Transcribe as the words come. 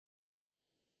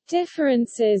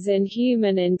Differences in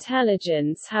human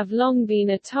intelligence have long been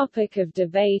a topic of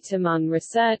debate among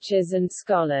researchers and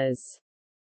scholars.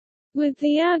 With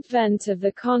the advent of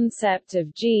the concept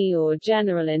of G or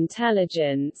general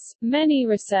intelligence, many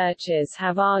researchers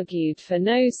have argued for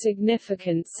no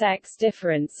significant sex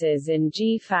differences in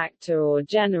G factor or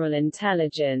general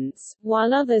intelligence,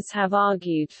 while others have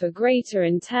argued for greater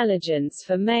intelligence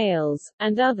for males,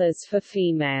 and others for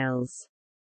females.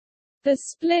 The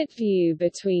split view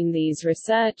between these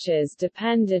researchers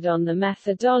depended on the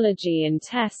methodology and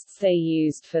tests they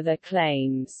used for their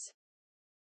claims.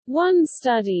 One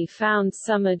study found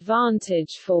some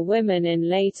advantage for women in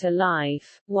later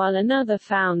life, while another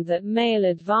found that male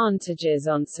advantages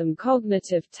on some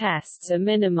cognitive tests are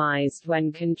minimized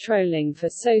when controlling for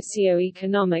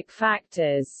socioeconomic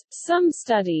factors. Some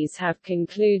studies have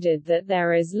concluded that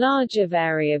there is larger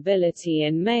variability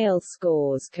in male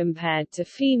scores compared to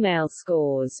female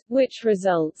scores, which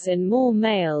results in more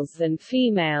males than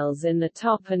females in the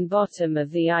top and bottom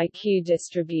of the IQ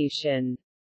distribution.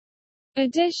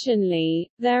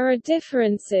 Additionally, there are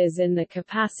differences in the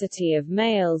capacity of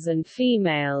males and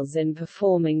females in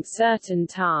performing certain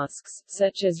tasks,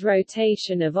 such as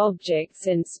rotation of objects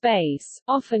in space,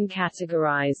 often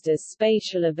categorized as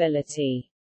spatial ability.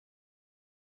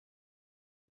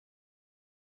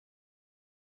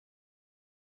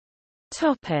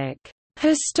 Topic: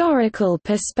 Historical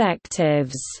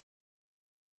perspectives.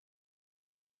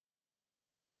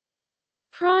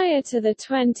 Prior to the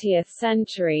 20th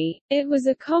century, it was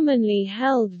a commonly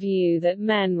held view that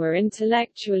men were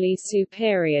intellectually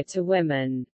superior to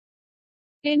women.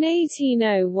 In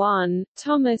 1801,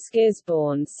 Thomas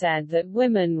Gisborne said that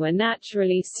women were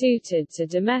naturally suited to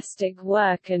domestic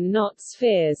work and not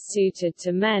spheres suited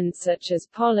to men such as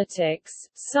politics,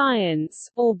 science,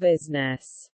 or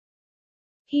business.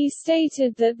 He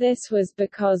stated that this was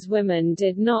because women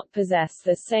did not possess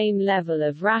the same level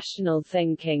of rational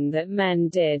thinking that men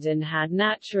did and had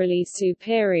naturally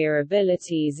superior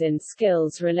abilities in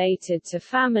skills related to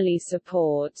family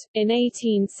support. In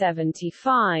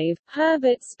 1875,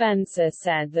 Herbert Spencer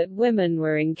said that women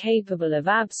were incapable of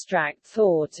abstract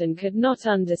thought and could not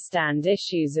understand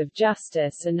issues of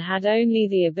justice and had only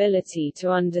the ability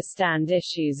to understand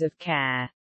issues of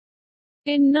care.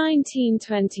 In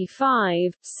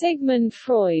 1925, Sigmund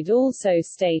Freud also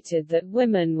stated that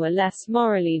women were less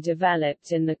morally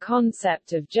developed in the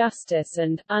concept of justice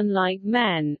and, unlike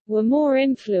men, were more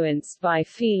influenced by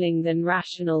feeling than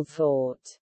rational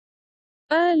thought.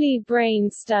 Early brain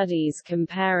studies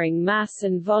comparing mass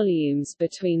and volumes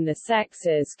between the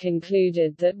sexes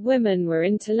concluded that women were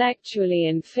intellectually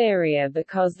inferior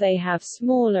because they have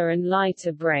smaller and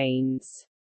lighter brains.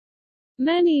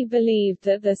 Many believed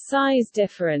that the size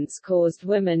difference caused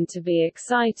women to be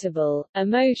excitable,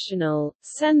 emotional,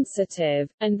 sensitive,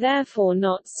 and therefore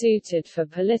not suited for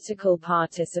political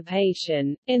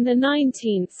participation. In the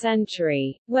 19th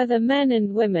century, whether men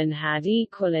and women had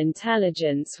equal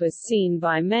intelligence was seen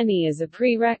by many as a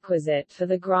prerequisite for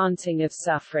the granting of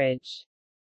suffrage.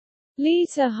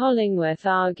 Lita Hollingworth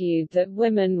argued that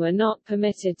women were not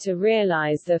permitted to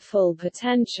realize their full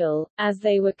potential, as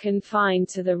they were confined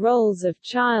to the roles of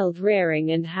child-rearing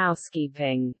and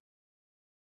housekeeping.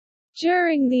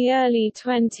 During the early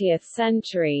 20th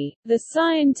century, the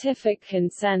scientific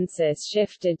consensus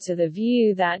shifted to the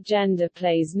view that gender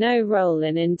plays no role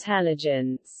in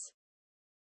intelligence.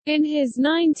 In his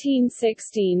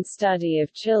 1916 study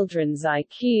of children's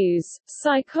IQs,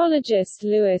 psychologist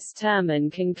Louis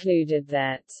Terman concluded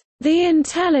that the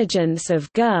intelligence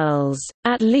of girls,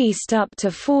 at least up to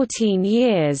 14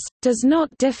 years, does not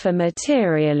differ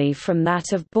materially from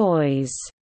that of boys.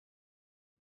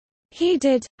 He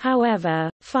did, however,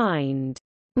 find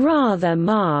rather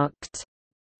marked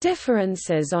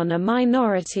differences on a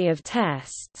minority of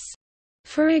tests.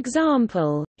 For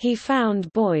example, he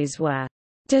found boys were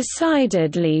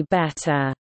decidedly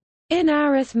better in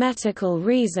arithmetical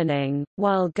reasoning,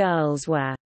 while girls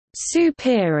were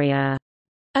superior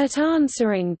at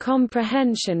answering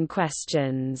comprehension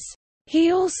questions.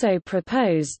 He also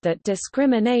proposed that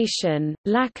discrimination,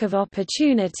 lack of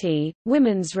opportunity,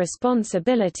 women's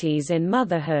responsibilities in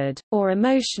motherhood, or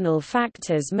emotional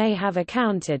factors may have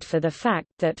accounted for the fact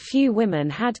that few women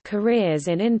had careers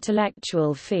in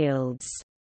intellectual fields.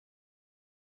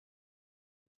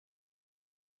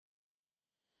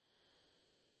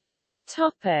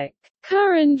 Topic: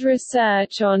 Current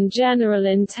research on general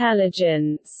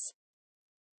intelligence.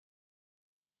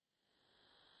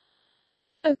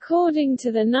 According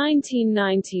to the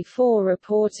 1994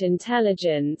 report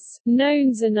Intelligence,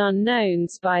 Knowns and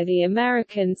Unknowns by the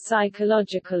American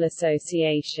Psychological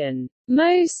Association,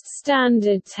 Most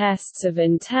standard tests of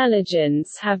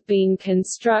intelligence have been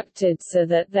constructed so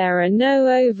that there are no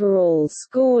overall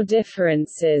score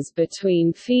differences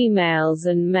between females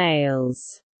and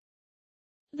males.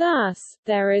 Thus,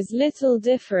 there is little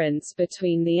difference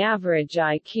between the average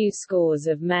IQ scores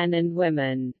of men and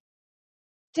women.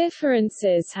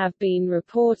 Differences have been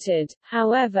reported,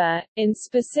 however, in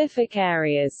specific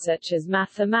areas such as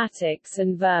mathematics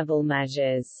and verbal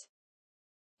measures.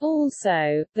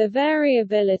 Also, the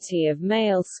variability of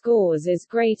male scores is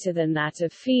greater than that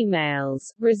of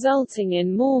females, resulting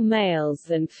in more males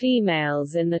than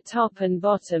females in the top and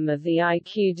bottom of the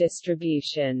IQ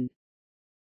distribution.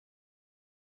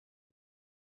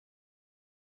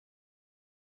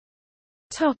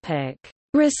 Topic: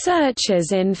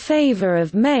 Researchers in favor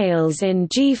of males in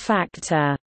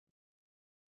G-factor.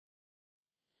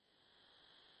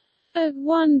 At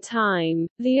one time,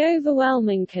 the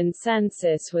overwhelming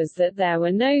consensus was that there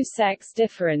were no sex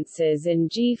differences in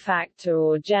G-factor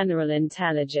or general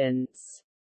intelligence.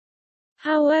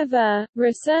 However,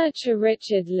 researcher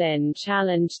Richard Lynn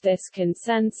challenged this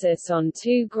consensus on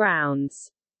two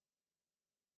grounds: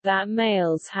 that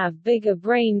males have bigger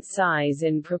brain size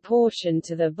in proportion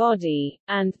to the body,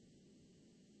 and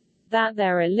that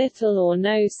there are little or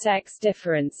no sex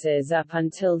differences up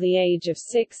until the age of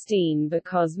 16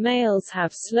 because males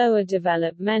have slower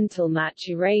developmental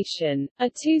maturation. A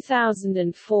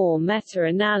 2004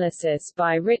 meta-analysis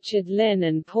by Richard Lynn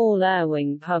and Paul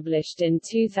Irving published in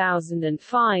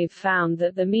 2005 found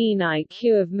that the mean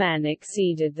IQ of men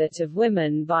exceeded that of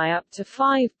women by up to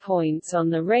 5 points on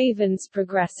the Raven's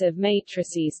progressive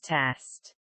matrices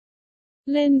test.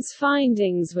 Lynn's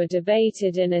findings were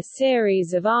debated in a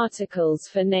series of articles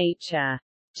for Nature.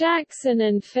 Jackson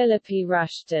and Philippi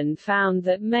Rushton found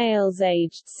that males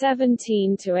aged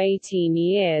 17 to 18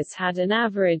 years had an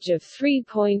average of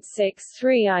 3.63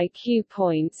 IQ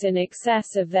points in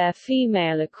excess of their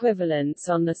female equivalents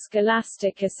on the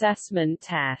Scholastic Assessment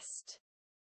Test.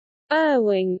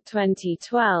 Irving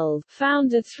 2012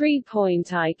 found a 3-point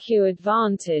IQ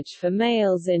advantage for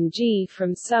males in G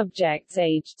from subjects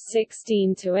aged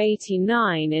 16 to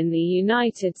 89 in the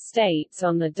United States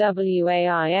on the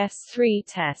WAIS-3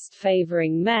 test,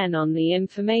 favoring men on the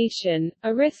information,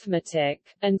 arithmetic,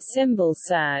 and symbol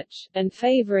search, and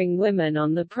favoring women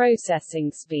on the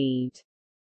processing speed.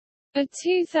 A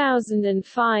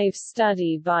 2005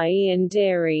 study by Ian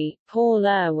Deary, Paul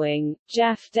Irving,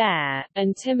 Jeff Dare,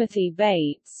 and Timothy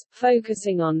Bates,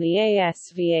 focusing on the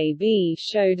ASVAB,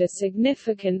 showed a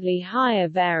significantly higher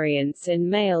variance in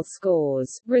male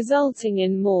scores, resulting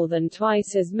in more than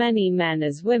twice as many men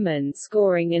as women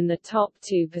scoring in the top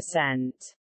 2%.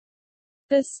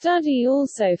 The study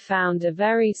also found a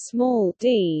very small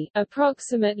d,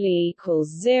 approximately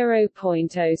equals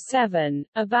 0.07,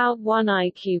 about 1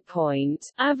 IQ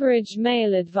point, average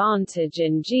male advantage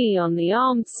in G on the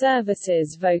Armed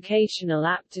Services Vocational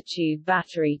Aptitude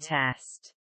Battery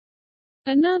Test.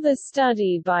 Another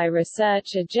study by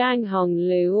researcher Jianghong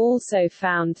Liu also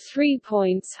found 3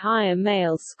 points higher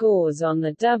male scores on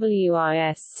the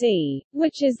WISC,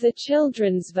 which is the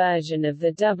children's version of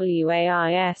the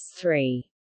WAIS-3.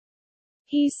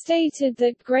 He stated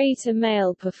that greater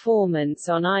male performance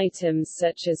on items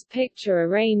such as picture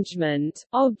arrangement,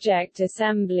 object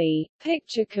assembly,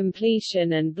 picture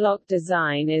completion and block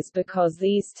design is because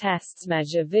these tests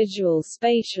measure visual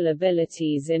spatial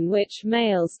abilities in which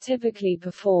males typically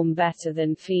perform better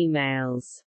than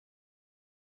females.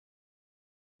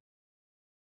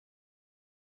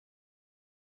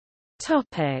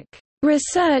 Topic: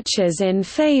 Researchers in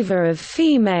favor of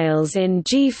females in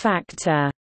G-factor.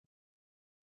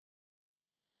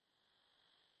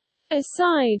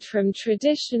 Aside from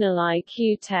traditional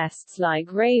IQ tests like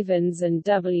Raven's and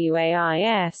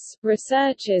WAIS,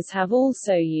 researchers have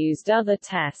also used other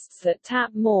tests that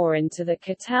tap more into the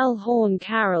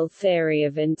Cattell-Horn-Carroll theory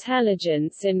of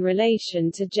intelligence in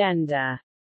relation to gender.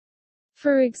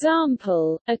 For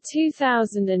example, a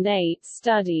 2008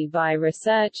 study by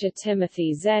researcher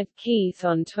Timothy Z. Keith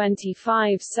on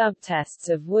 25 subtests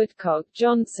of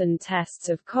Woodcock-Johnson tests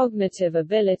of cognitive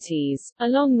abilities,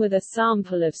 along with a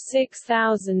sample of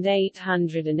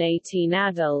 6,818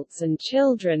 adults and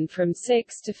children from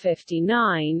 6 to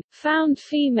 59, found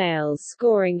females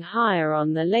scoring higher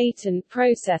on the latent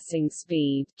processing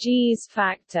speed (G's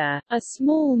factor), a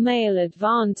small male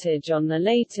advantage on the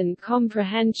latent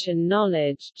comprehension knowledge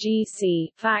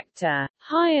 (GC) factor,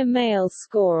 higher male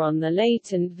score on the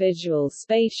latent visual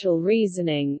spatial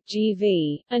reasoning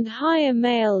 (GV), and higher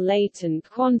male latent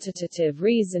quantitative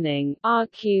reasoning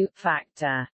 (RQ)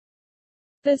 factor.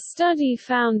 The study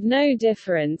found no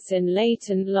difference in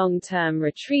latent long-term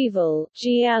retrieval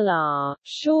 (GLR),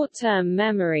 short-term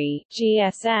memory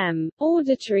 (GSM),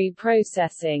 auditory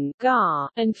processing (GAR),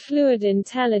 and fluid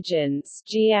intelligence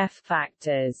 (GF)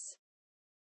 factors.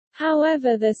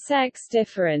 However, the sex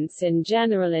difference in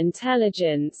general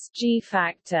intelligence (G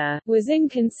factor) was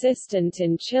inconsistent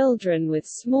in children with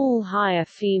small higher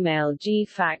female G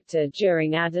factor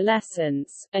during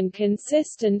adolescence, and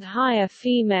consistent higher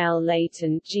female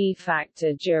latent G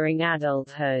factor during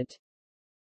adulthood.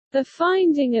 The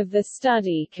finding of the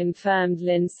study confirmed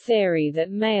Lin's theory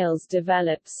that males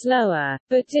develop slower,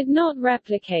 but did not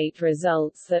replicate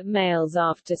results that males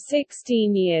after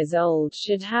 16 years old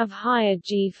should have higher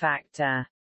G factor.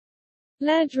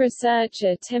 Lead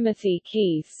researcher Timothy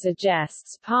Keith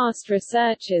suggests past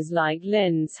researchers like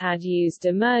Lin's had used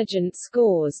emergent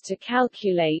scores to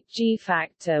calculate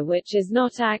G-factor, which is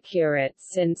not accurate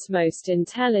since most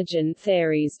intelligent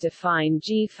theories define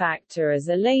G-factor as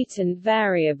a latent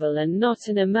variable and not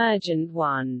an emergent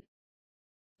one.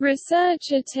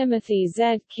 Researcher Timothy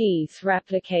Z. Keith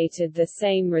replicated the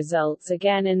same results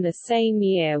again in the same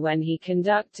year when he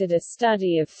conducted a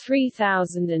study of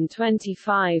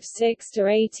 3,025 6 to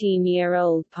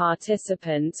 18-year-old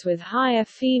participants with higher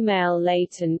female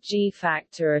latent G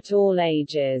factor at all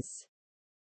ages.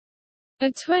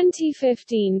 A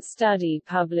 2015 study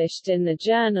published in the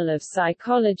Journal of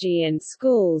Psychology in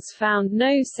Schools found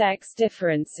no sex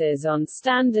differences on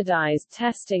standardized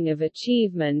testing of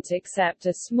achievement except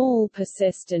a small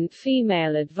persistent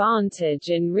female advantage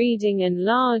in reading and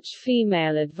large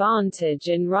female advantage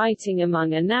in writing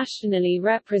among a nationally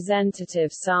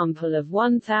representative sample of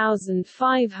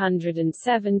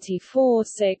 1,574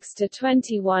 6 to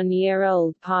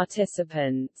 21-year-old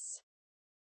participants.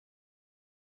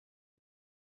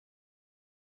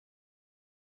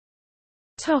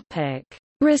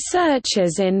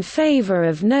 Researchers in favor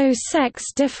of no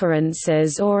sex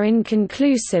differences or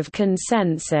inconclusive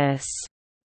consensus.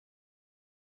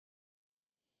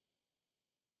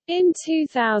 In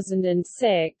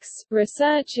 2006,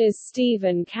 researchers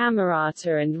Stephen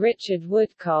Camerata and Richard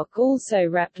Woodcock also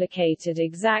replicated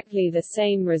exactly the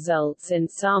same results in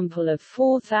sample of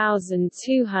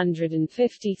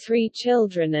 4,253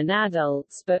 children and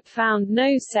adults but found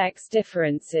no sex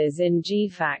differences in G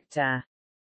factor.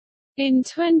 In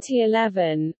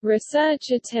 2011,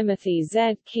 researcher Timothy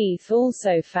Z. Keith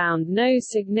also found no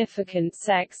significant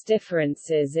sex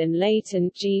differences in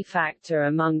latent G factor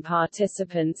among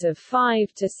participants of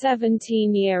 5 to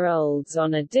 17-year-olds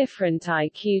on a different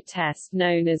IQ test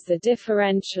known as the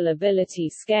Differential Ability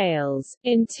Scales.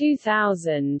 In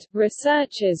 2000,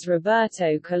 researchers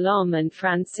Roberto Colom and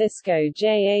Francisco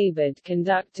J. Abad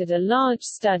conducted a large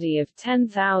study of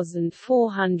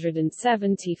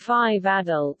 10,475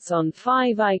 adults on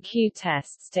 5 IQ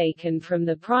tests taken from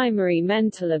the primary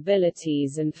mental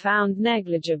abilities and found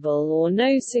negligible or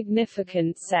no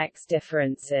significant sex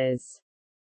differences.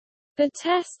 The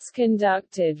tests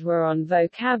conducted were on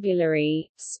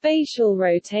vocabulary, spatial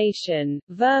rotation,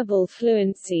 verbal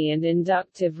fluency and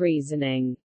inductive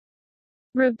reasoning.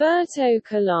 Roberto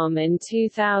Colom in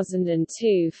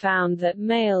 2002 found that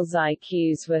males'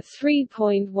 IQs were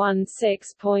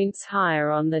 3.16 points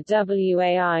higher on the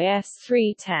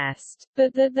WAIS-3 test,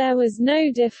 but that there was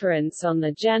no difference on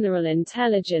the General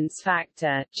Intelligence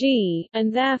Factor (G),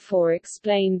 and therefore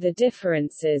explained the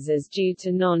differences as due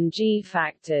to non-G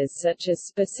factors such as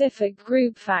specific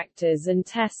group factors and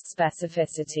test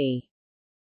specificity.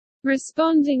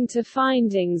 Responding to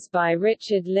findings by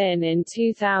Richard Lin in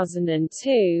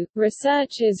 2002,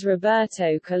 researchers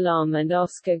Roberto Colom and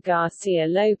Oscar Garcia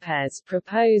Lopez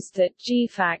proposed that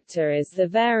G-factor is the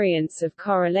variance of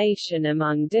correlation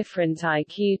among different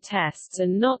IQ tests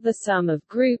and not the sum of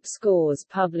group scores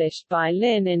published by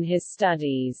Lin in his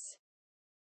studies.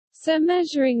 So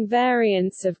measuring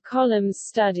variance of Colom's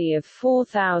study of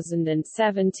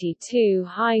 4,072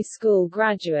 high school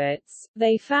graduates,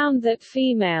 they found that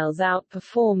females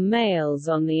outperform males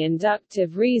on the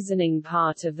inductive reasoning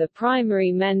part of the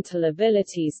primary mental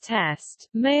abilities test,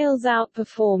 males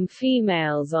outperform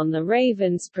females on the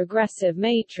Raven's progressive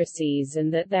matrices,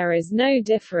 and that there is no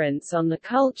difference on the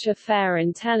culture fair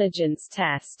intelligence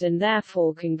test and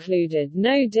therefore concluded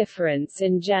no difference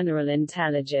in general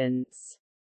intelligence.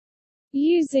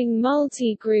 Using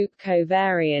multi-group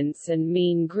covariance and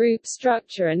mean group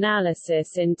structure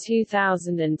analysis in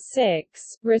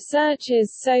 2006,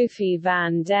 researchers Sophie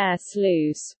van der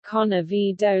Sluis, Connor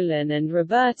V. Dolan and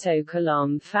Roberto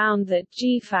Colom found that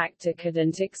G-factor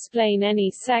couldn't explain any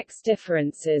sex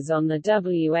differences on the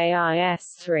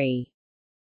WAIS-3.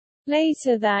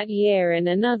 Later that year in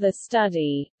another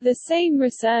study, the same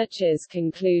researchers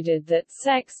concluded that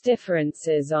sex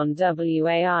differences on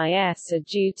WAIS are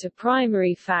due to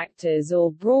primary factors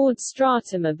or broad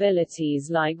stratum abilities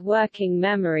like working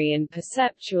memory and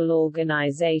perceptual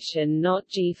organization, not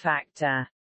G-factor.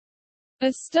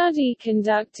 A study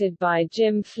conducted by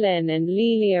Jim Flynn and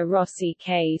Lelia Rossi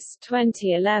Case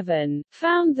 2011,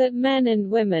 found that men and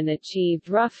women achieved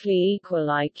roughly equal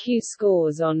IQ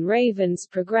scores on Raven's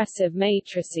progressive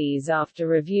matrices after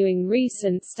reviewing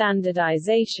recent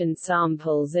standardization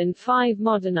samples in 5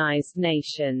 modernized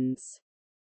nations.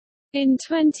 In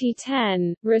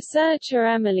 2010, researcher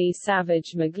Emily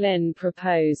Savage McGlynn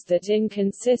proposed that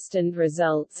inconsistent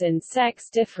results in sex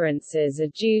differences are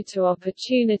due to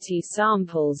opportunity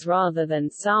samples rather than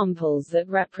samples that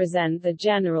represent the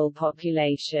general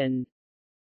population.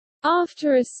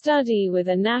 After a study with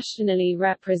a nationally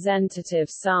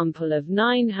representative sample of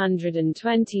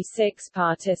 926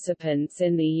 participants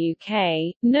in the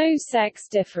UK, no sex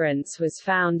difference was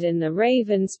found in the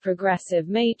Raven's progressive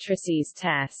matrices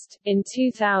test. In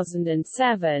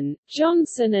 2007,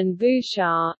 Johnson and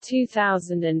Bouchard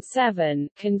 2007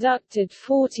 conducted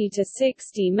 40 to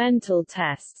 60 mental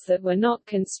tests that were not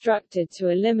constructed to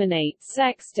eliminate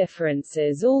sex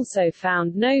differences, also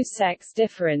found no sex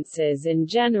differences in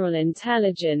general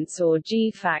intelligence or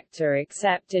G-factor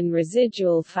except in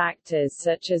residual factors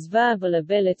such as verbal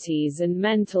abilities and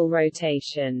mental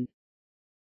rotation.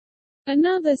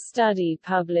 Another study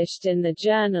published in the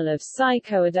Journal of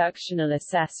Psychoeducational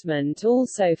Assessment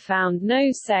also found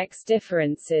no sex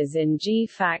differences in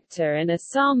G-factor in a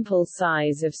sample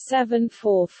size of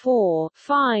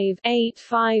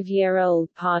 744,585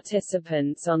 5-year-old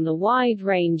participants on the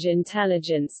Wide-Range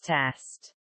Intelligence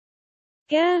Test.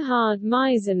 Gerhard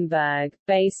Meisenberg,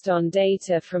 based on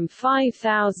data from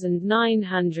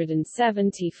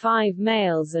 5,975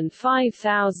 males and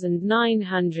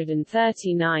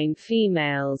 5,939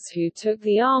 females who took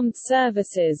the Armed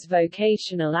Services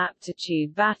Vocational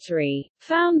Aptitude Battery,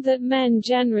 found that men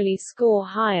generally score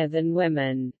higher than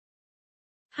women.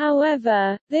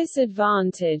 However, this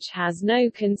advantage has no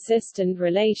consistent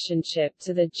relationship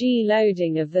to the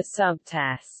G-loading of the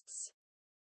subtests.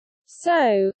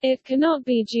 So, it cannot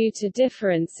be due to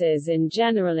differences in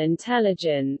general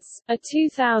intelligence. A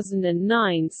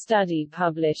 2009 study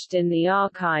published in the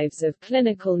Archives of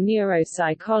Clinical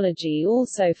Neuropsychology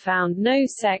also found no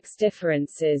sex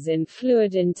differences in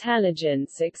fluid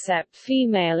intelligence except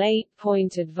female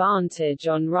 8-point advantage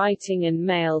on writing and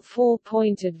male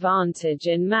 4-point advantage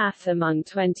in math among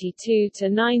 22 to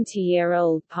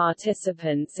 90-year-old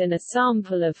participants in a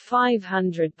sample of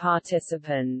 500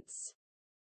 participants.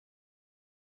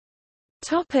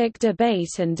 Topic: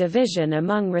 debate and division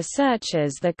among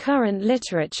researchers. The current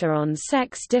literature on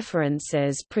sex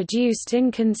differences produced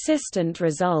inconsistent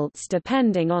results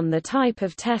depending on the type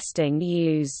of testing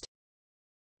used.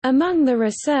 Among the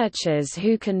researchers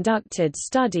who conducted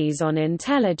studies on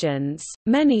intelligence,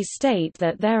 many state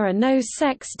that there are no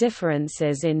sex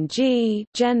differences in G.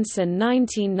 Jensen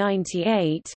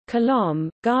 1998, Colomb,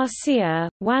 Garcia,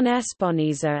 Juan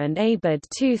Esponiza and Abad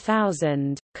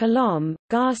 2000, Colomb,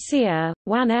 Garcia,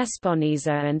 Juan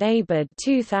Esponiza and Abad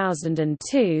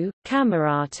 2002,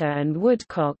 Camerata and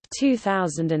Woodcock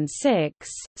 2006.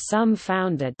 Some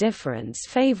found a difference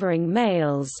favoring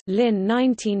males, Lin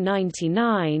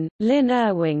 1999. Lynn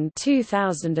Irving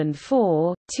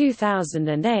 2004,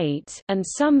 2008, and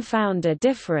some found a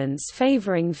difference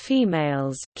favoring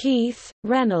females, Keith,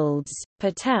 Reynolds,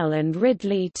 Patel and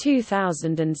Ridley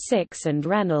 2006 and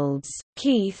Reynolds,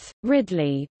 Keith,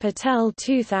 Ridley, Patel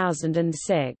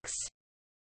 2006.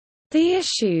 The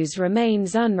issues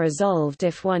remains unresolved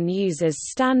if one uses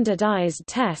standardized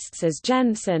tests as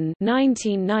Jensen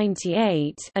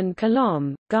 1998 and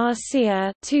Colomb,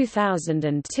 Garcia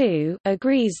 2002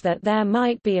 agrees that there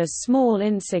might be a small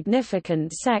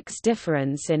insignificant sex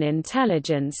difference in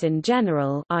intelligence in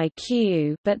general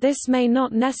IQ, but this may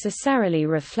not necessarily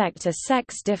reflect a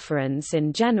sex difference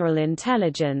in general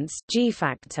intelligence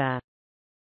G-factor.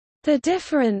 The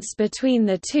difference between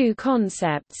the two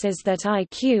concepts is that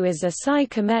IQ is a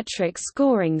psychometric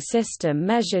scoring system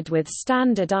measured with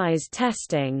standardized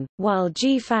testing, while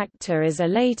G-factor is a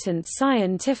latent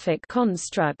scientific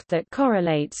construct that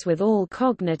correlates with all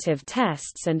cognitive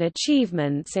tests and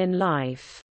achievements in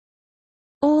life.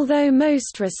 Although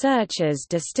most researchers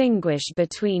distinguish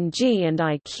between G and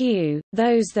IQ,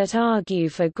 those that argue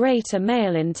for greater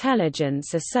male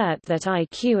intelligence assert that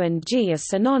IQ and G are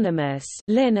synonymous,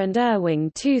 Lin and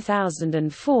Irving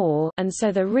 2004, and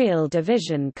so the real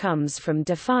division comes from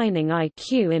defining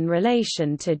IQ in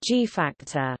relation to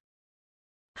G-factor.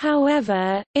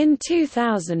 However, in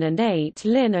 2008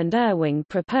 Lin and Irving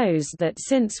proposed that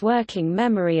since working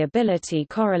memory ability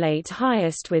correlate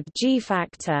highest with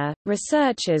G-factor,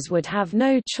 researchers would have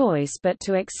no choice but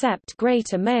to accept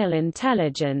greater male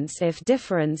intelligence if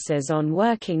differences on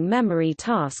working memory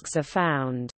tasks are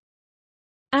found.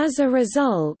 As a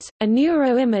result, a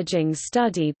neuroimaging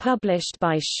study published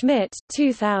by Schmidt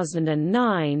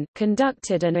 2009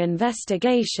 conducted an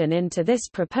investigation into this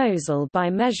proposal by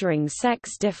measuring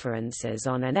sex differences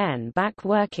on an N-back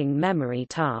working memory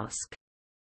task.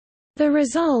 The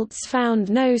results found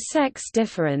no sex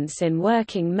difference in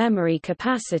working memory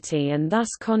capacity, and thus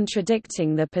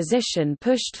contradicting the position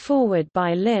pushed forward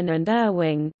by Lin and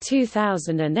Irving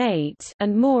 2008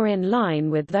 and more in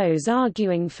line with those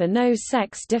arguing for no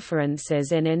sex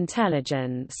differences in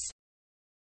intelligence.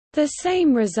 The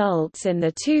same results in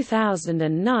the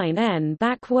 2009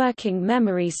 N-back working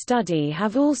memory study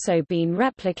have also been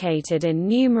replicated in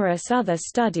numerous other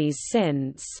studies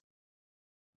since.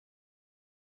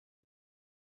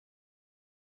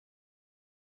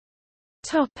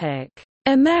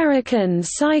 American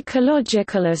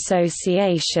Psychological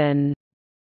Association.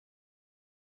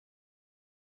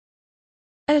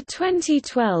 A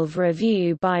 2012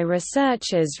 review by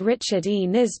researchers Richard E.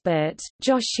 Nisbet,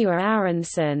 Joshua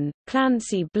Aronson,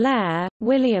 Clancy Blair,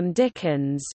 William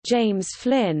Dickens, James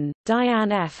Flynn,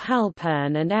 Diane F.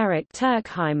 Halpern and Eric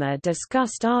Turkheimer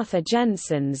discussed Arthur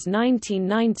Jensen's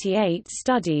 1998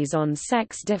 studies on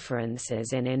sex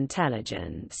differences in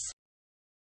intelligence.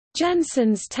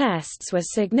 Jensen's tests were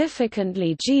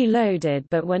significantly G-loaded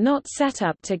but were not set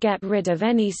up to get rid of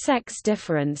any sex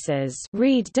differences.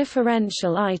 Read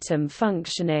differential item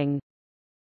functioning.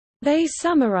 They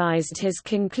summarized his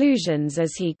conclusions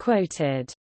as he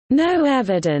quoted, "No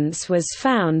evidence was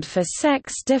found for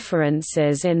sex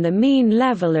differences in the mean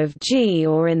level of G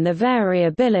or in the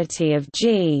variability of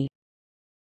G.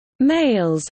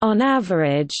 Males, on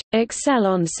average, excel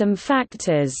on some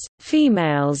factors,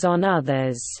 females on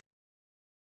others."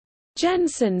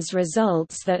 Jensen's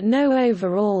results that no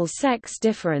overall sex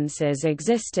differences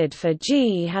existed for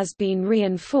G has been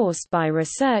reinforced by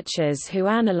researchers who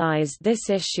analyzed this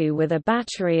issue with a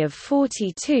battery of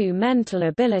 42 mental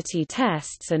ability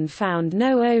tests and found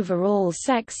no overall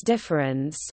sex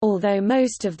difference. Although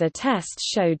most of the tests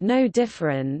showed no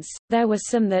difference, there were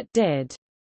some that did.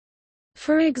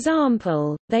 For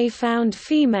example, they found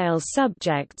female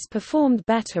subjects performed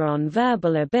better on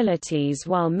verbal abilities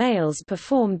while males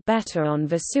performed better on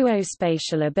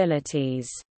visuospatial abilities.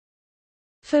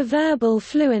 For verbal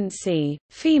fluency,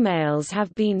 females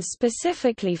have been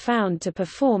specifically found to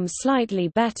perform slightly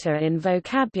better in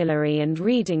vocabulary and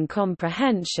reading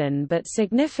comprehension but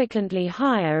significantly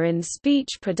higher in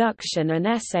speech production and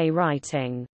essay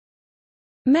writing.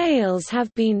 Males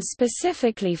have been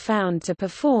specifically found to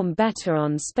perform better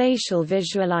on spatial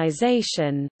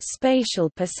visualization, spatial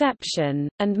perception,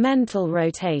 and mental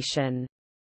rotation.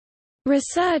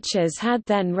 Researchers had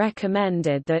then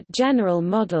recommended that general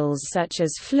models such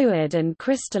as fluid and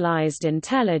crystallized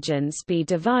intelligence be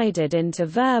divided into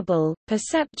verbal,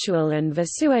 perceptual and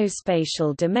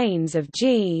visuospatial domains of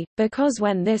G, because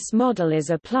when this model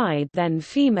is applied then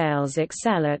females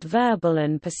excel at verbal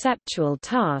and perceptual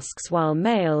tasks while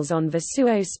males on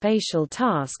visuospatial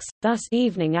tasks, thus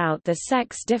evening out the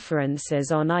sex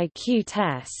differences on IQ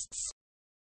tests.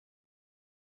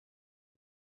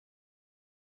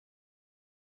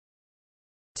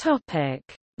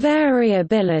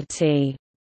 Variability.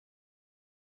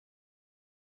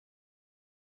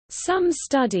 Some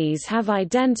studies have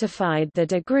identified the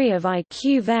degree of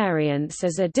IQ variance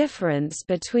as a difference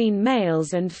between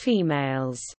males and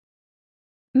females.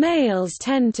 Males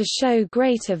tend to show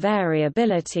greater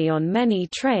variability on many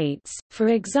traits, for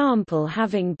example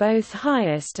having both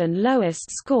highest and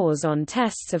lowest scores on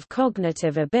tests of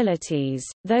cognitive abilities,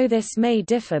 though this may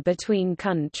differ between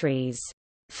countries.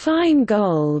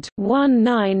 Feingold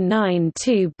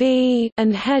 1992b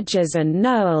and Hedges and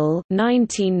Noel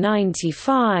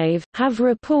 1995 have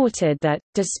reported that,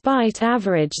 despite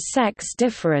average sex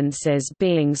differences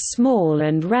being small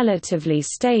and relatively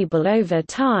stable over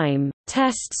time,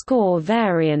 test score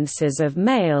variances of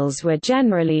males were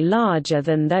generally larger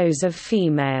than those of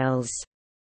females.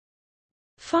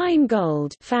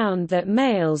 Feingold found that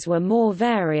males were more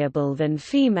variable than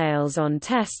females on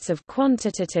tests of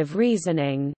quantitative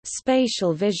reasoning,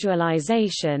 spatial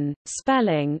visualization,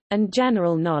 spelling, and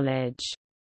general knowledge.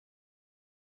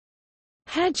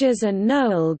 Hedges and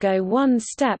Noel go one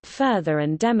step further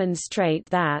and demonstrate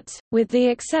that, with the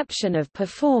exception of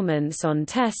performance on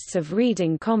tests of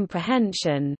reading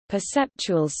comprehension,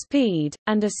 perceptual speed,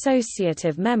 and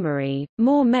associative memory,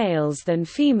 more males than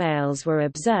females were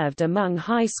observed among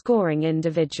high-scoring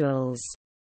individuals.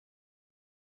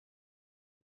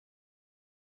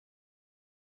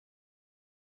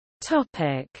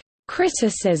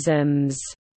 Criticisms.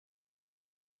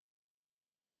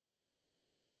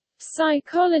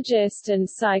 Psychologist and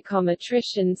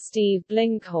psychometrician Steve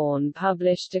Blinkhorn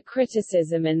published a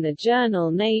criticism in the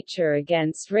journal Nature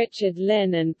against Richard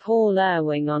Lynn and Paul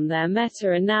Irving on their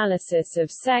meta-analysis of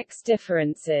sex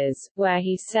differences, where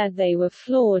he said they were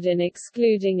flawed in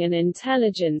excluding an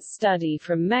intelligence study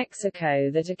from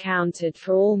Mexico that accounted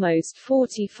for almost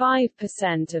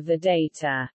 45% of the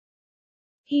data.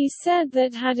 He said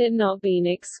that had it not been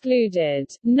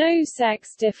excluded, no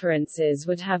sex differences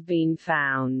would have been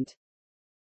found.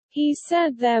 He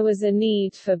said there was a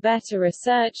need for better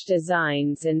research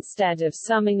designs instead of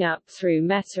summing up through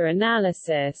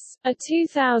meta-analysis. A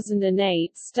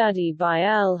 2008 study by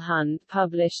Earl Hunt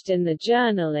published in the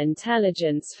journal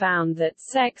Intelligence found that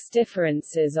sex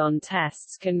differences on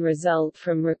tests can result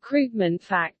from recruitment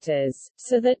factors,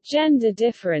 so that gender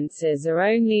differences are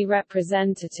only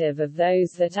representative of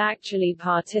those that actually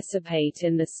participate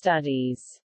in the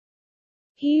studies.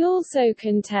 He also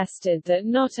contested that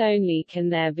not only can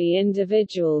there be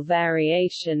individual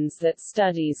variations that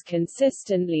studies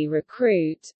consistently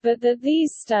recruit, but that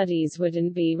these studies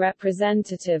wouldn't be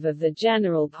representative of the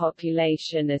general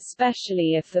population,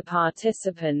 especially if the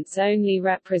participants only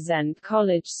represent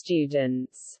college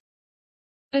students.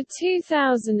 A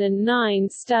 2009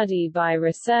 study by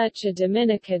researcher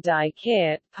Dominika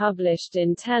Dijkert, published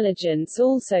Intelligence,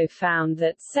 also found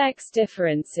that sex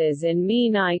differences in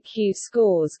mean IQ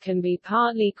scores can be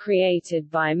partly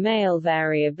created by male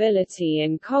variability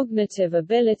in cognitive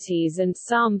abilities and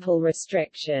sample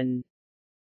restriction.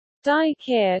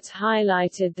 Dijkert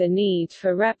highlighted the need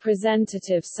for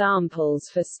representative samples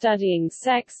for studying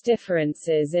sex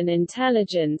differences in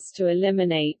intelligence to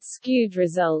eliminate skewed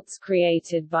results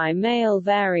created by male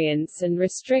variance and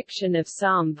restriction of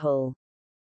sample.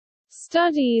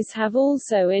 Studies have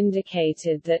also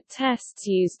indicated that tests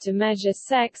used to measure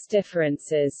sex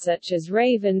differences such as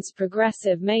Raven's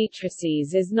progressive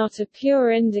matrices is not a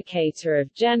pure indicator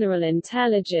of general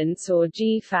intelligence or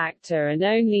G-factor and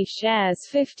only shares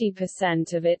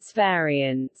 50% of its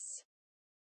variance.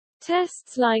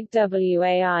 Tests like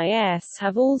WAIS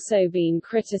have also been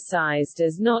criticized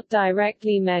as not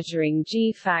directly measuring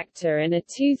G-factor in a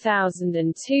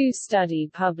 2002 study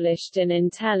published in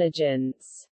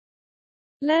Intelligence.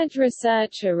 Lead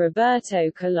researcher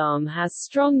Roberto Colom has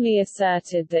strongly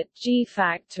asserted that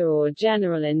G-factor or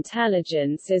general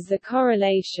intelligence is the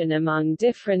correlation among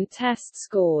different test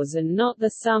scores and not the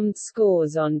summed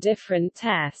scores on different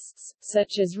tests,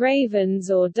 such as Raven's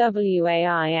or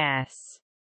WAIS.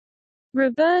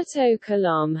 Roberto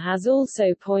Colom has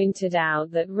also pointed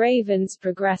out that Raven's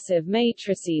progressive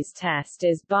matrices test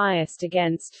is biased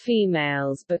against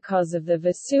females because of the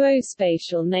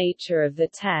visuospatial nature of the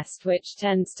test, which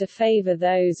tends to favor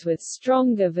those with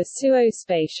stronger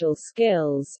visuospatial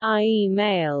skills, i.e.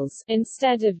 males,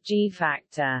 instead of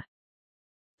G-factor.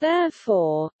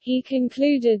 Therefore, he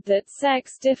concluded that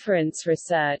sex difference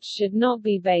research should not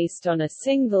be based on a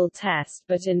single test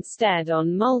but instead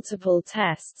on multiple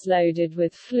tests loaded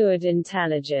with fluid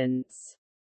intelligence.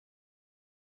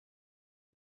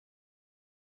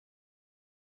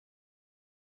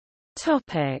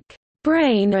 Topic: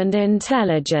 Brain and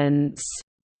intelligence.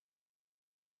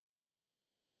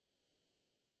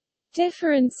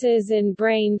 Differences in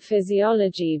brain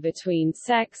physiology between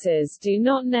sexes do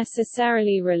not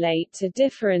necessarily relate to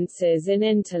differences in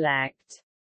intellect.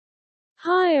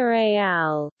 Heyer et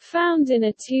al. Found in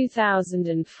a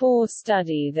 2004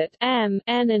 study that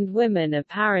men and women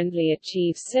apparently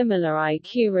achieve similar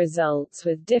IQ results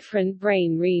with different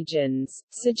brain regions,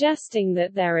 suggesting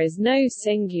that there is no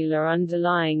singular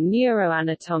underlying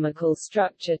neuroanatomical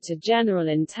structure to general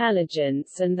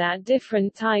intelligence and that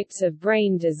different types of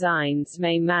brain designs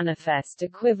may manifest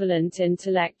equivalent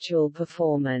intellectual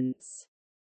performance.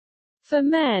 For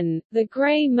men, the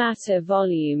gray matter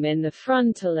volume in the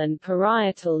frontal and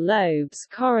parietal lobes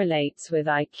correlates with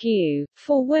IQ.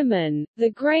 For women, the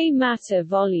gray matter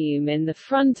volume in the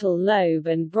frontal lobe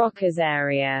and Broca's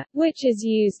area, which is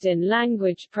used in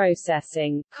language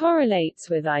processing, correlates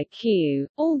with IQ.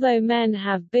 Although men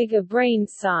have bigger brain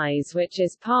size, which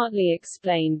is partly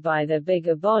explained by their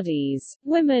bigger bodies,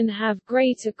 women have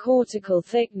greater cortical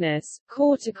thickness,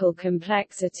 cortical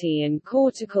complexity and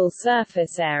cortical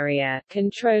surface area,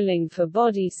 controlling for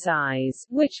body size,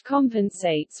 which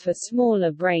compensates for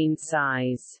smaller brain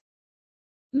size.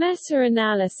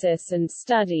 Meta-analysis and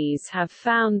studies have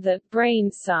found that brain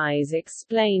size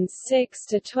explains 6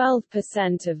 to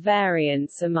 12% of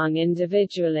variance among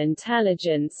individual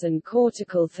intelligence and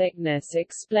cortical thickness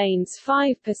explains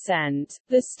 5%.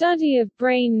 The study of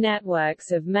brain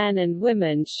networks of men and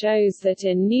women shows that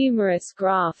in numerous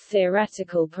graph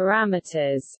theoretical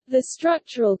parameters, the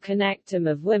structural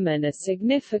connectome of women are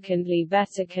significantly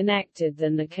better connected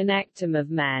than the connectome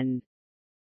of men.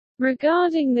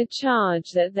 Regarding the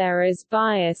charge that there is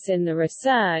bias in the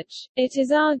research, it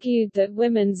is argued that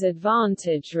women's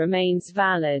advantage remains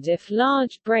valid if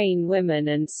large brain women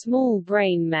and small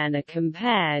brain men are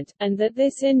compared, and that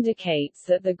this indicates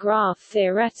that the graph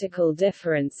theoretical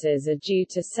differences are due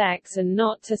to sex and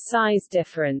not to size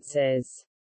differences.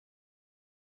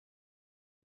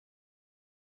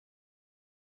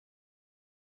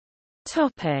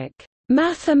 Topic: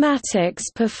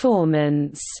 Mathematics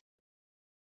performance.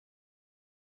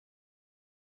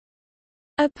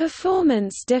 A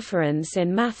performance difference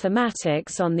in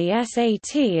mathematics on the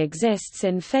SAT exists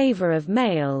in favor of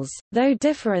males, though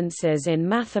differences in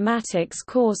mathematics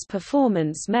course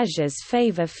performance measures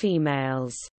favor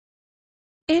females.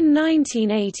 In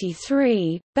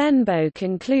 1983, Benbow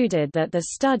concluded that the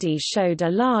study showed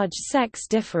a large sex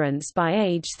difference by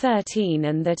age 13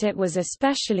 and that it was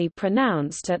especially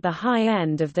pronounced at the high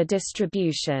end of the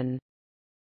distribution.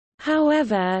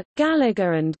 However,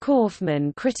 Gallagher and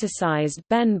Kaufman criticized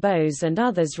Benbow's and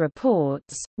others'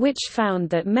 reports, which found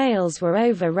that males were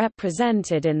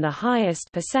overrepresented in the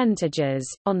highest percentages,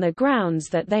 on the grounds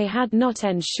that they had not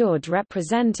ensured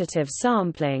representative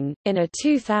sampling. In a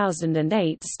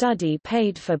 2008 study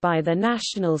paid for by the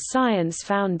National Science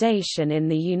Foundation in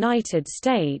the United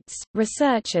States,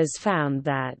 researchers found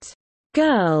that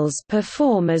girls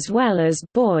perform as well as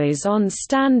boys on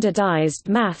standardized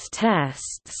math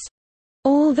tests.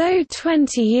 Although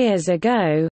 20 years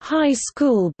ago, high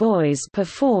school boys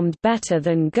performed better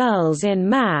than girls in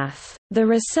math, the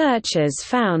researchers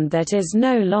found that is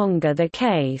no longer the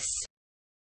case.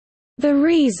 The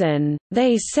reason,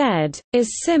 they said,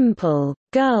 is simple: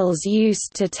 girls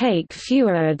used to take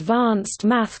fewer advanced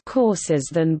math courses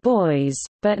than boys,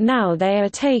 but now they are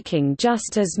taking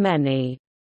just as many.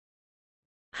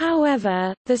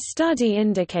 However, the study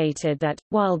indicated that,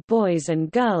 while boys and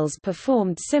girls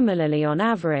performed similarly on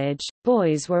average,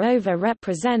 boys were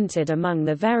overrepresented among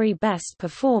the very best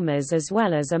performers as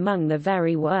well as among the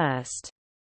very worst.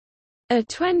 A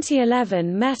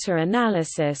 2011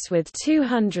 meta-analysis with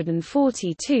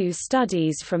 242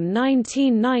 studies from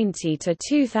 1990 to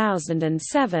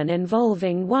 2007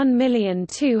 involving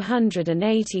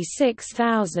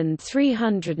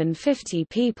 1,286,350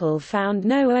 people found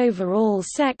no overall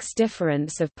sex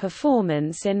difference of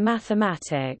performance in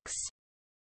mathematics.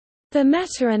 The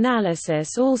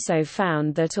meta-analysis also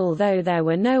found that although there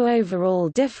were no overall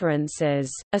differences,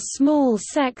 a small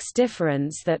sex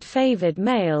difference that favored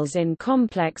males in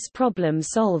complex problem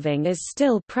solving is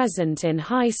still present in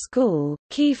high school.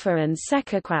 Kiefer and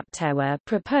Sekakaptewa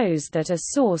proposed that a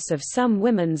source of some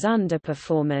women's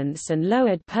underperformance and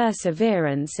lowered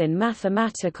perseverance in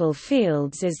mathematical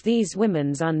fields is these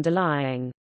women's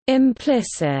underlying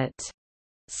implicit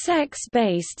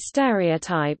sex-based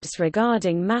stereotypes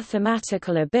regarding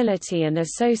mathematical ability and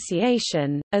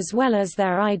association, as well as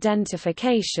their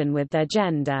identification with their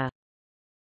gender.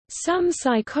 Some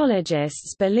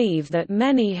psychologists believe that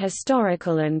many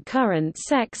historical and current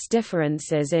sex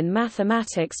differences in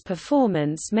mathematics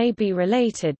performance may be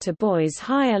related to boys'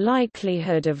 higher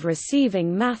likelihood of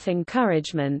receiving math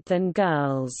encouragement than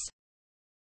girls.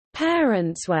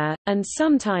 Parents were, and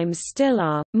sometimes still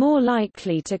are, more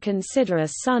likely to consider a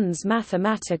son's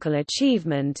mathematical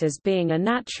achievement as being a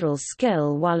natural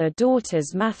skill while a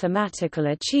daughter's mathematical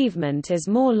achievement is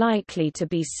more likely to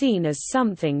be seen as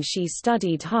something she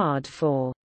studied hard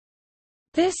for.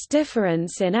 This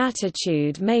difference in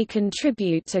attitude may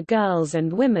contribute to girls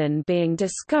and women being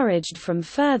discouraged from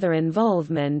further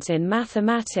involvement in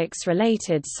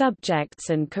mathematics-related subjects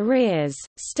and careers.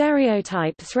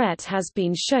 Stereotype threat has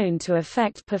been shown to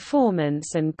affect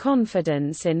performance and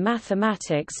confidence in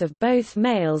mathematics of both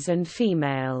males and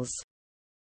females.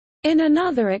 In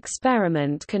another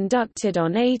experiment conducted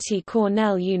on 80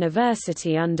 Cornell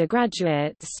University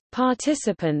undergraduates,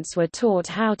 participants were taught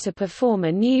how to perform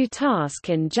a new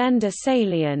task in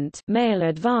gender-salient male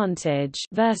advantage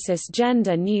versus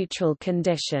gender-neutral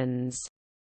conditions.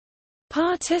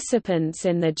 Participants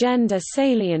in the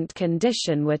gender-salient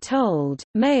condition were told,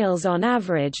 males on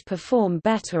average perform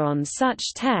better on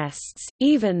such tests,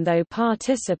 even though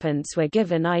participants were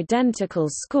given identical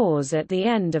scores at the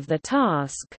end of the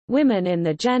task. Women in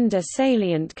the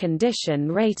gender-salient condition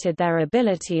rated their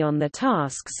ability on the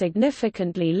task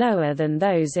significantly lower than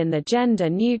those in the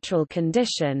gender-neutral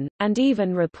condition, and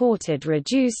even reported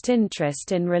reduced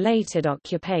interest in related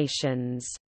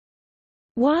occupations.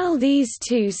 While these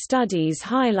two studies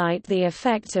highlight the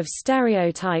effect of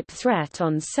stereotype threat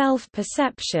on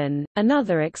self-perception,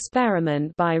 another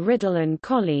experiment by Riddle and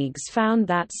colleagues found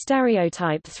that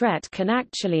stereotype threat can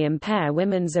actually impair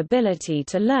women's ability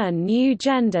to learn new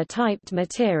gender-typed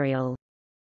material.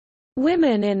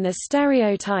 Women in the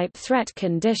stereotype threat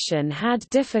condition had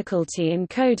difficulty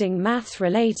encoding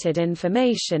math-related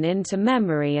information into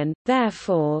memory and,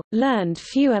 therefore, learned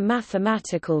fewer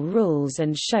mathematical rules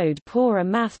and showed poorer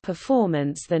math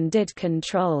performance than did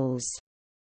controls.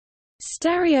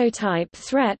 Stereotype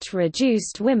threat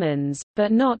reduced women's,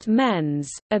 but not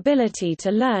men's, ability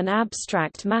to learn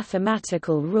abstract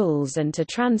mathematical rules and to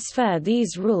transfer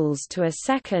these rules to a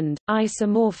second,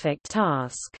 isomorphic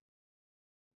task.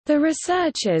 The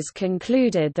researchers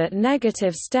concluded that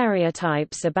negative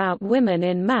stereotypes about women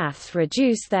in math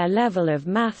reduce their level of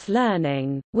math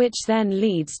learning, which then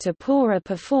leads to poorer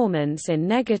performance in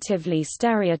negatively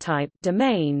stereotyped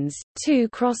domains. Two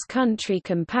cross-country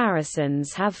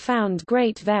comparisons have found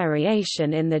great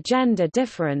variation in the gender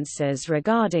differences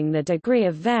regarding the degree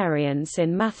of variance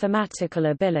in mathematical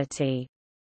ability.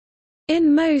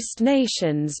 In most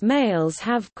nations, males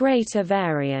have greater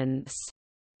variance.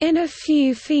 In a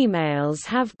few, females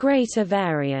have greater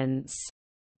variance.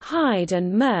 Hyde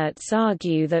and Mertz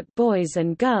argue that boys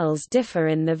and girls differ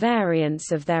in the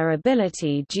variance of their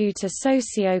ability due to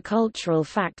socio-cultural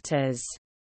factors.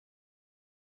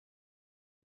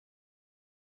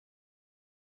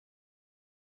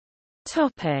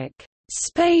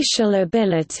 Spatial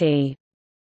ability.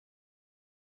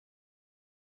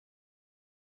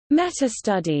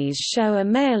 Meta-studies show a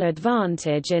male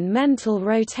advantage in mental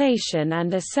rotation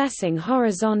and assessing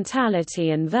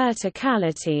horizontality and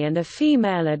verticality and a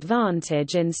female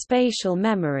advantage in spatial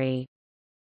memory.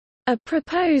 A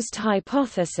proposed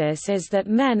hypothesis is that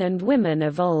men and women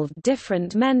evolved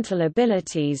different mental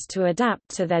abilities to adapt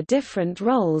to their different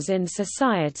roles in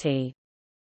society.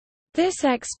 This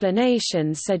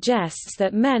explanation suggests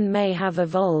that men may have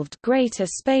evolved greater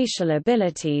spatial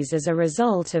abilities as a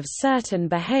result of certain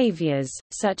behaviors,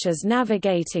 such as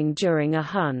navigating during a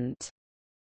hunt.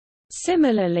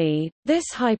 Similarly, this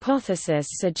hypothesis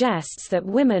suggests that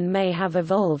women may have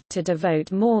evolved to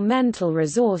devote more mental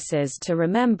resources to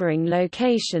remembering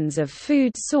locations of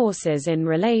food sources in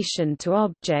relation to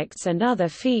objects and other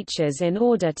features in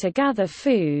order to gather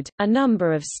food. A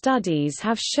number of studies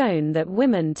have shown that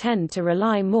women tend to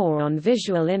rely more on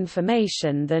visual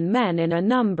information than men in a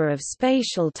number of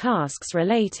spatial tasks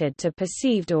related to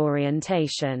perceived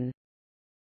orientation.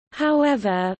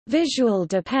 However, visual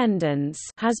dependence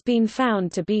has been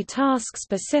found to be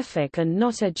task-specific and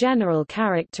not a general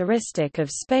characteristic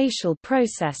of spatial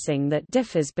processing that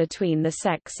differs between the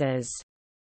sexes.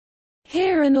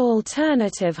 Here an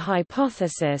alternative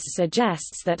hypothesis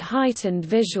suggests that heightened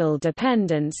visual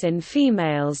dependence in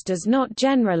females does not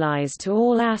generalize to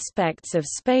all aspects of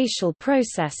spatial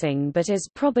processing but is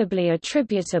probably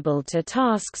attributable to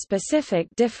task-specific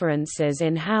differences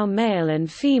in how male and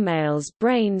females'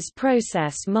 brains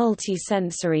process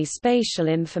multisensory spatial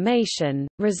information.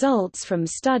 Results from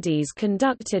studies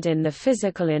conducted in the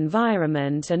physical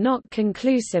environment are not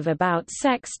conclusive about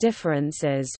sex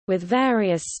differences, with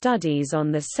various studies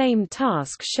on the same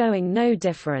task showing no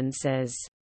differences.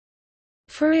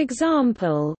 For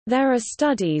example, there are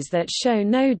studies that show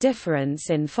no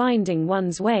difference in finding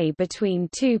one's way between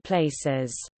two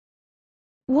places.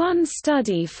 One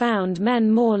study found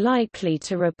men more likely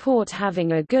to report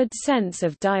having a good sense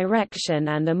of direction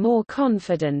and are more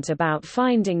confident about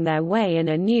finding their way in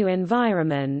a new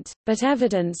environment, but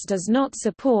evidence does not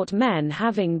support men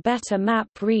having better map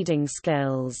reading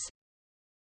skills.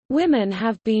 Women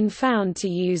have been found to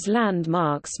use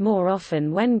landmarks more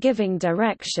often when giving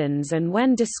directions and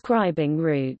when describing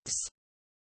routes.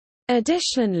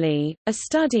 Additionally, a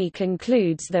study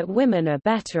concludes that women are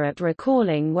better at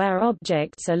recalling where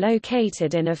objects are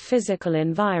located in a physical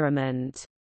environment.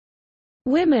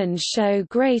 Women show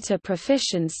greater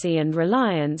proficiency and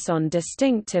reliance on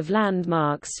distinctive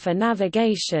landmarks for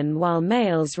navigation while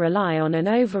males rely on an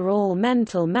overall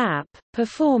mental map.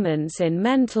 Performance in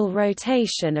mental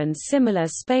rotation and similar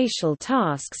spatial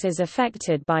tasks is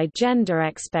affected by gender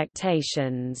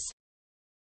expectations.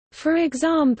 For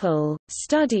example,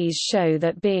 studies show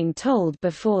that being told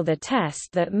before the test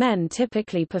that men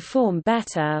typically perform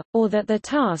better, or that the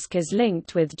task is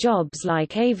linked with jobs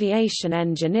like aviation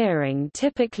engineering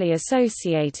typically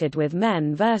associated with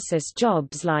men versus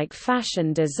jobs like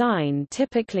fashion design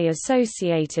typically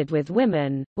associated with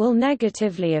women, will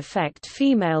negatively affect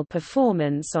female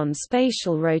performance on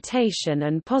spatial rotation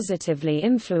and positively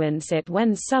influence it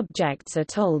when subjects are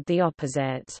told the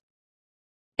opposite.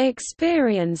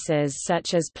 Experiences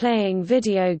such as playing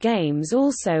video games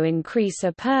also increase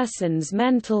a person's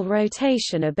mental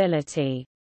rotation ability.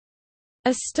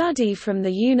 A study from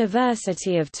the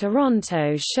University of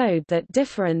Toronto showed that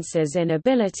differences in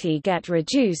ability get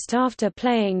reduced after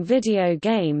playing video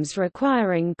games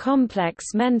requiring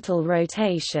complex mental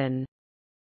rotation.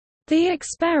 The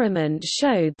experiment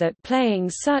showed that playing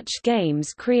such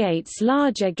games creates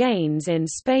larger gains in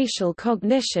spatial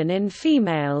cognition in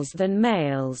females than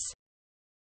males.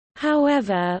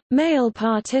 However, male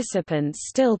participants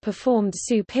still performed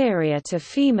superior to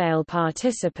female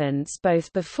participants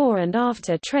both before and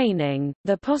after training.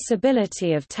 The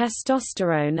possibility of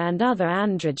testosterone and other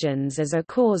androgens as a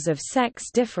cause of sex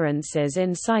differences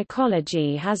in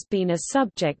psychology has been a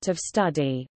subject of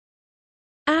study.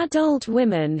 Adult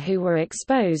women who were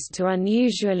exposed to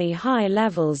unusually high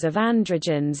levels of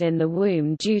androgens in the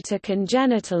womb due to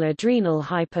congenital adrenal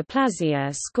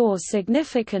hyperplasia score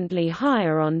significantly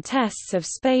higher on tests of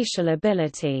spatial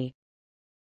ability.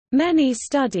 Many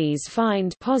studies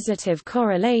find positive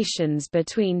correlations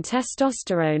between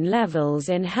testosterone levels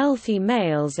in healthy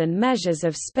males and measures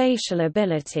of spatial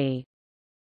ability.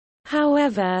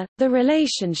 However, the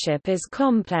relationship is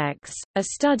complex. A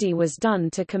study was done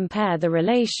to compare the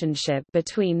relationship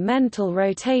between mental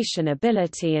rotation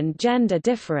ability and gender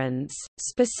difference,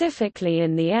 specifically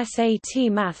in the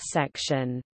SAT Math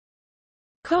section.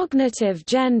 Cognitive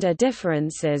gender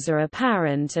differences are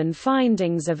apparent, and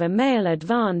findings of a male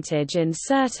advantage in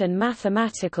certain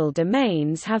mathematical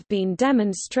domains have been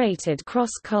demonstrated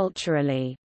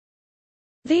cross-culturally.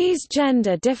 These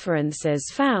gender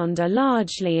differences found are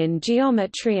largely in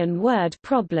geometry and word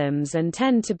problems and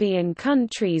tend to be in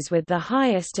countries with the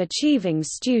highest achieving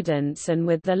students and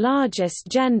with the largest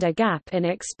gender gap in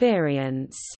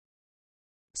experience.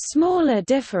 Smaller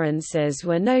differences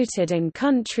were noted in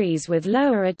countries with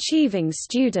lower achieving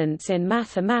students in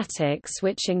mathematics,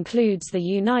 which includes the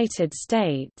United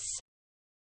States.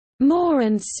 Moore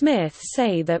and Smith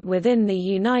say that within the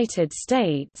United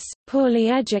States, poorly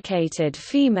educated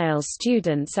female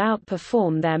students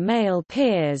outperform their male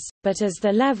peers, but as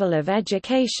the level of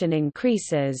education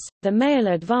increases, the male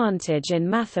advantage in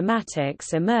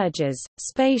mathematics emerges.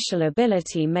 Spatial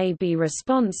ability may be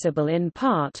responsible in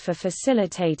part for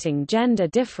facilitating gender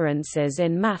differences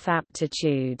in math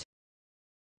aptitude.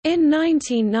 In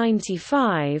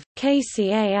 1995,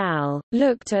 Casey et al.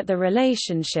 Looked at the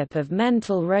relationship of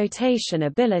mental rotation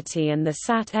ability and the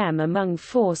SAT-M among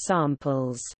 4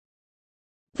 samples.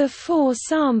 The 4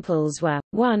 samples were,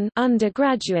 1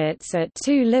 undergraduates at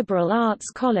 2 liberal arts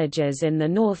colleges in the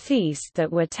Northeast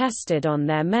that were tested on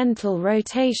their mental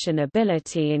rotation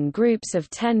ability in groups of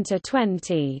 10 to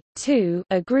 20, 2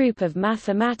 a group of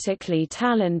mathematically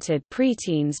talented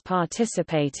preteens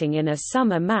participating in a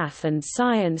summer math and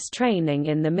science training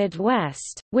in the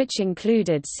Midwest, which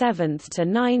included 7th to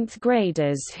 9th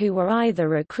graders who were either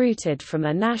recruited from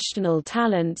a national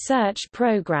talent search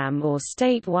program or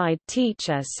statewide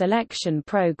teacher selection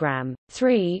program,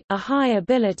 3 a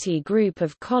high-ability group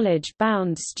of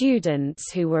college-bound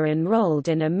students who were enrolled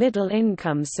in a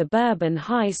middle-income suburban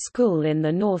high school in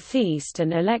the Northeast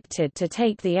and elected to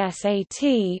take the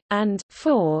SAT, and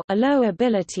 4 a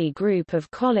low-ability group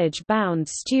of college-bound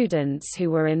students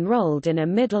who were enrolled in a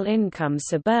middle-income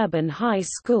suburban high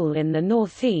school in the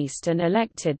Northeast and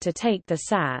elected to take the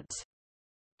SAT.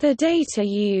 The data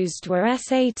used were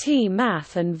SAT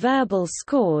math and verbal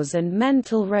scores and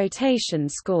mental rotation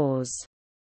scores.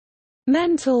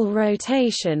 Mental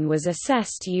rotation was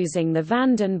assessed using the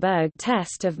Vandenberg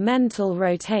test of mental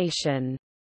rotation.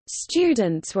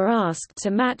 Students were asked to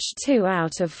match 2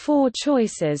 out of 4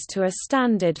 choices to a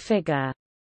standard figure.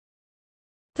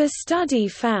 The study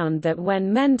found that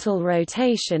when mental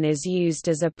rotation is used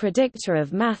as a predictor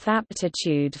of math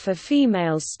aptitude for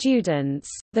female students,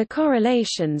 the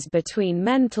correlations between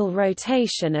mental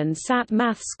rotation and SAT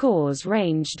math scores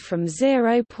ranged from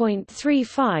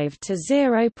 0.35 to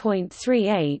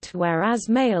 0.38, whereas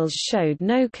males showed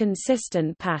no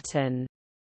consistent pattern.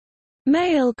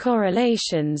 Male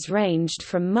correlations ranged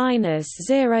from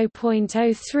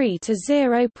 -0.03 to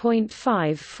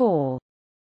 0.54.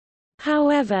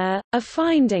 However, a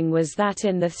finding was that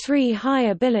in the 3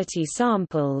 high-ability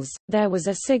samples, there was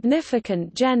a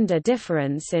significant gender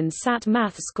difference in SAT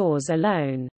math scores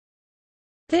alone.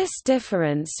 This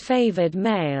difference favored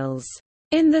males.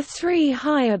 In the 3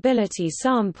 high-ability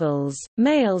samples,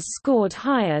 males scored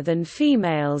higher than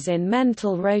females in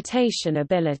mental rotation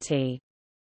ability.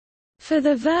 For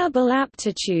the verbal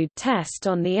aptitude test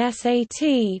on the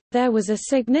SAT, there was a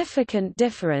significant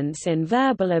difference in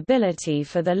verbal ability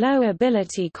for the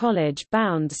low-ability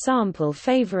college-bound sample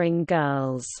favoring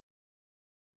girls.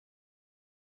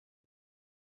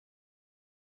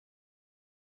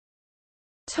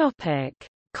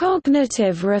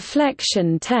 Cognitive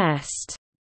reflection test.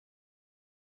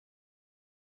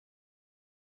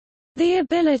 The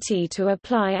ability to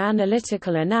apply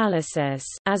analytical analysis,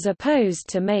 as opposed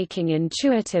to making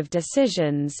intuitive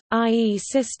decisions, i.e.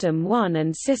 System 1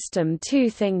 and System 2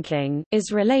 thinking,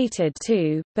 is related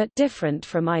to, but different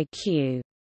from IQ.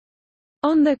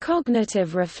 On the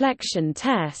cognitive reflection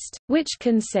test, which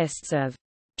consists of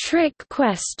trick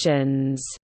questions,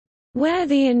 where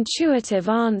the intuitive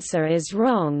answer is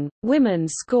wrong, women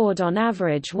scored on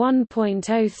average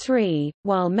 1.03,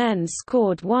 while men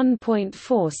scored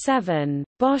 1.47.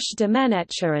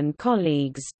 Bosch-Domenech and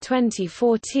colleagues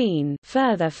 2014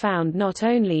 further found not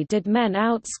only did men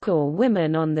outscore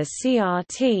women on the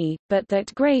CRT, but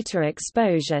that greater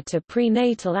exposure to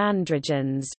prenatal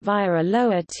androgens via a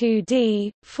lower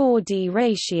 2D/4D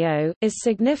ratio is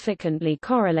significantly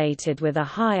correlated with a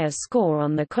higher score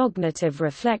on the cognitive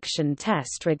reflection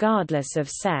test regardless of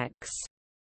sex.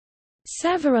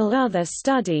 Several other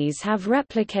studies have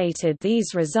replicated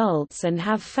these results and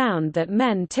have found that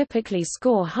men typically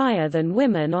score higher than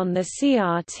women on the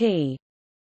CRT.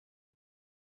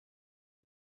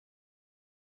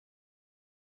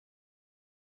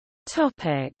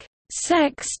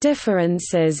 Sex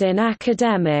differences in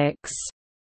academics.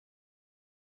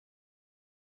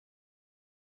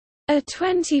 A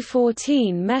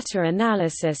 2014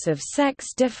 meta-analysis of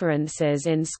sex differences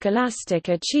in scholastic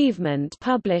achievement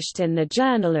published in the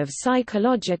Journal of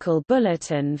Psychological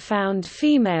Bulletin found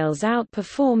females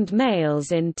outperformed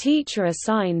males in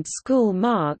teacher-assigned school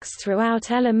marks throughout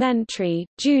elementary,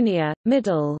 junior,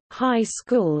 middle, high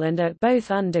school and at both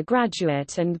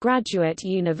undergraduate and graduate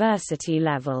university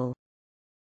level.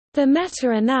 The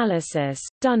meta-analysis,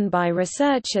 done by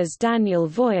researchers Daniel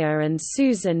Voyer and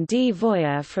Susan D.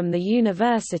 Voyer from the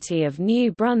University of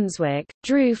New Brunswick,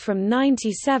 drew from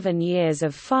 97 years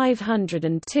of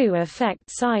 502 effect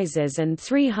sizes and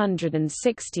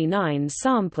 369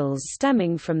 samples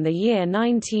stemming from the year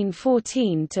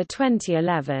 1914 to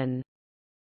 2011.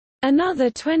 Another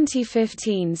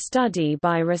 2015 study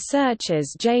by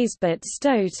researchers Jasbert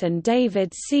Stote and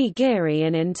David C. Geary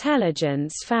in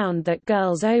Intelligence found that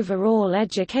girls' overall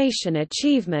education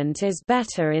achievement is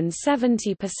better in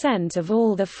 70% of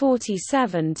all the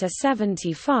 47 to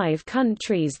 75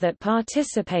 countries that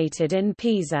participated in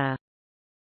PISA.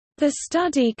 The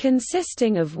study,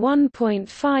 consisting of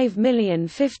 1.5 million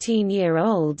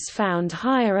 15-year-olds, found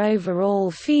higher overall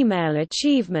female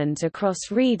achievement across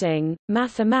reading,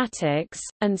 mathematics,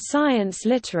 and science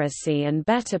literacy and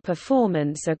better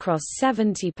performance across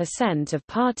 70% of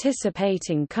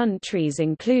participating countries,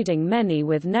 including many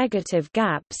with negative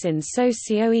gaps in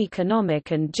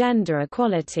socio-economic and gender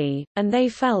equality, and they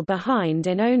fell behind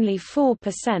in only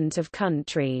 4% of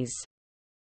countries.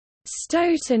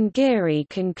 Stote and Geary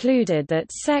concluded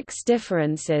that sex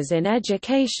differences in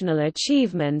educational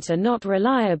achievement are not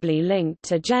reliably linked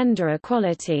to gender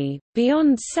equality.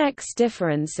 Beyond sex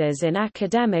differences in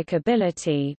academic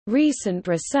ability, recent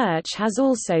research has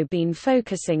also been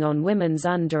focusing on women's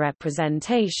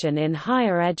underrepresentation in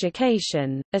higher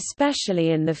education, especially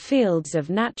in the fields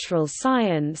of natural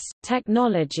science,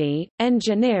 technology,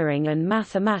 engineering and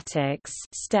mathematics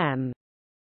 (STEM).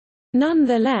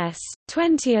 Nonetheless,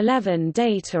 2011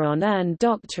 data on earned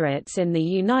doctorates in the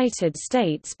United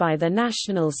States by the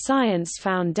National Science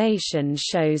Foundation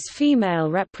shows female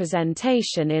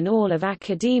representation in all of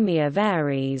academia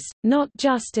varies, not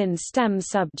just in STEM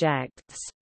subjects.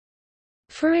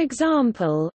 For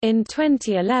example, in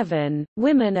 2011,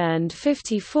 women earned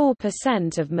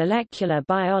 54% of molecular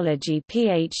biology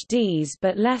PhDs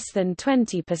but less than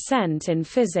 20% in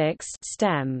physics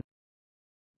 (STEM).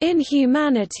 In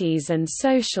humanities and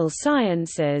social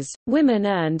sciences, women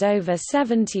earned over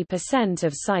 70%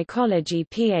 of psychology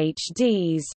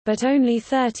PhDs, but only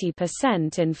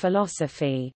 30% in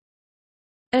philosophy.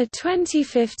 A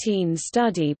 2015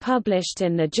 study published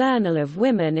in the Journal of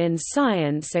Women in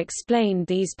Science explained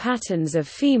these patterns of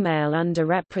female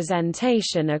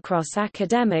underrepresentation across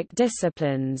academic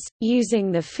disciplines,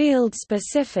 using the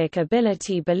field-specific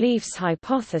ability beliefs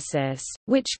hypothesis,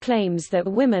 which claims that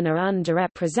women are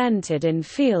underrepresented in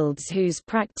fields whose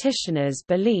practitioners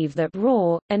believe that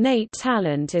raw, innate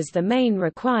talent is the main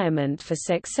requirement for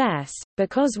success,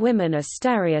 because women are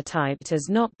stereotyped as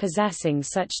not possessing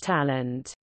such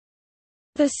talent.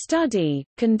 The study,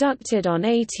 conducted on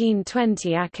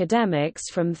 1820 academics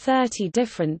from 30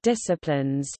 different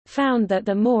disciplines, found that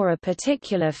the more a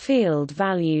particular field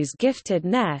values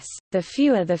giftedness, the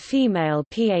fewer the female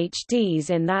PhDs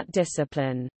in that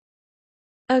discipline.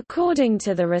 According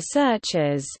to the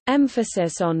researchers,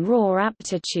 emphasis on raw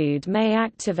aptitude may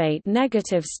activate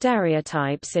negative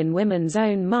stereotypes in women's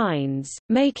own minds,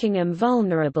 making them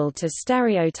vulnerable to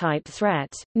stereotype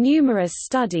threat. Numerous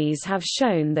studies have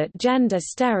shown that gender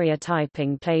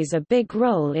stereotyping plays a big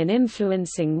role in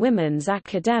influencing women's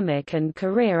academic and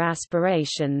career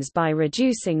aspirations by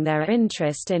reducing their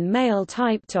interest in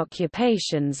male-typed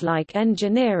occupations like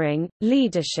engineering,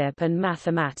 leadership, and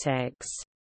mathematics.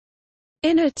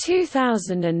 In a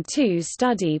 2002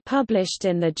 study published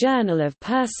in the Journal of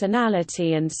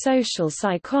Personality and Social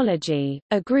Psychology,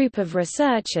 a group of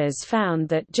researchers found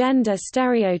that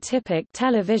gender-stereotypic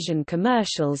television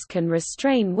commercials can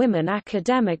restrain women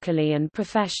academically and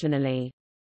professionally.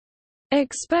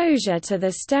 Exposure to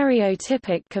the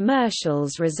stereotypic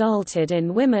commercials resulted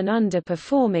in women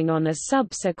underperforming on a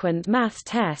subsequent math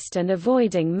test and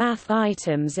avoiding math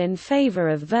items in favor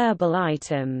of verbal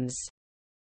items.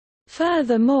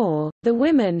 Furthermore, the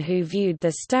women who viewed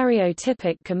the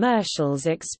stereotypic commercials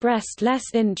expressed less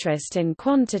interest in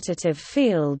quantitative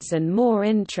fields and more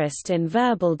interest in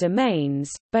verbal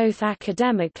domains, both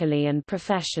academically and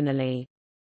professionally.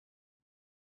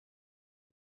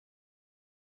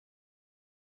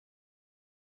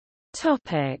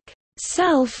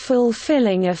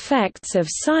 Self-fulfilling effects of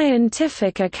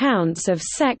scientific accounts of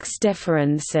sex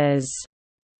differences.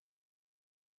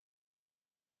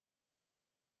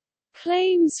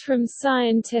 Claims from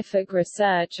scientific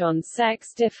research on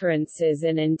sex differences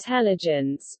in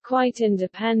intelligence, quite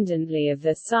independently of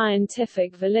their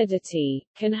scientific validity,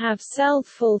 can have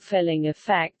self-fulfilling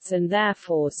effects and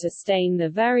therefore sustain the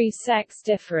very sex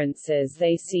differences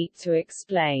they seek to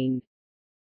explain.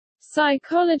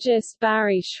 Psychologist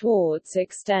Barry Schwartz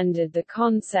extended the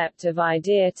concept of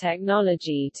idea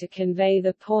technology to convey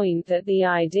the point that the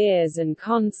ideas and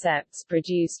concepts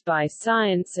produced by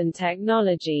science and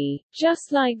technology,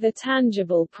 just like the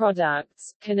tangible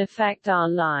products, can affect our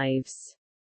lives.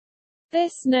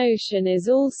 This notion is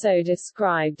also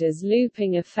described as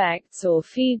looping effects or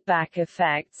feedback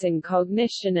effects in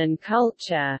cognition and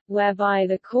culture, whereby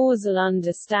the causal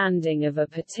understanding of a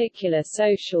particular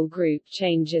social group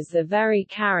changes the very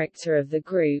character of the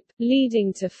group,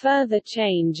 leading to further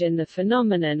change in the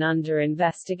phenomenon under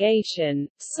investigation.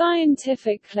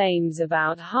 Scientific claims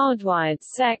about hardwired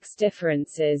sex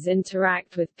differences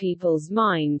interact with people's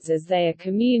minds as they are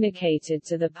communicated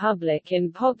to the public in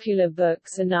popular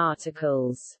books and articles.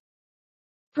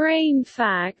 Brain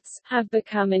facts have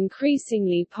become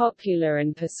increasingly popular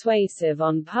and persuasive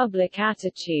on public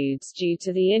attitudes due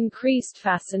to the increased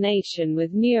fascination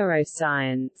with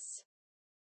neuroscience.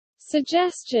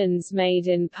 Suggestions made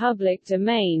in public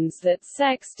domains that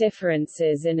sex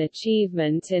differences in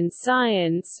achievement in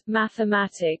science,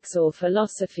 mathematics or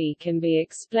philosophy can be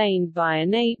explained by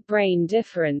innate brain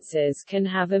differences can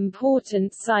have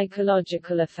important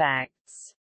psychological effects.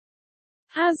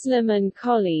 Haslam and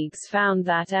colleagues found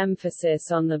that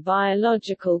emphasis on the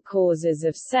biological causes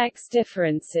of sex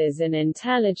differences in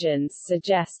intelligence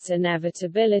suggests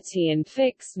inevitability and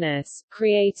fixedness,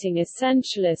 creating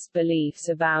essentialist beliefs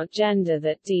about gender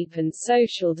that deepen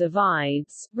social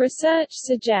divides. Research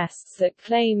suggests that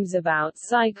claims about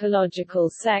psychological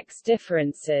sex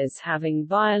differences having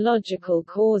biological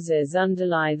causes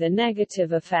underlie the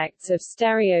negative effects of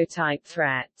stereotype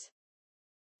threat.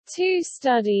 Two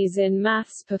studies in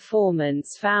maths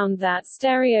performance found that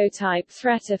stereotype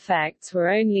threat effects were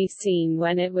only seen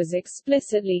when it was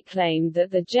explicitly claimed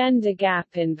that the gender gap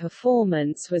in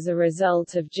performance was a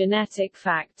result of genetic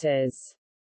factors.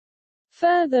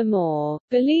 Furthermore,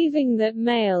 believing that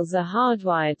males are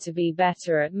hardwired to be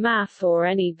better at math or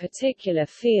any particular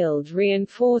field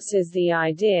reinforces the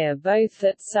idea both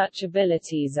that such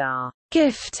abilities are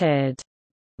gifted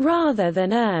rather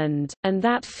than earned, and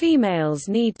that females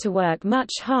need to work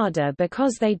much harder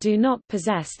because they do not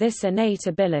possess this innate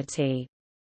ability.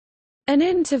 An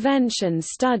intervention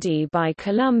study by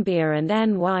Columbia and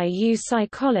NYU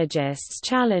psychologists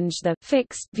challenged the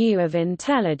fixed view of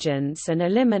intelligence and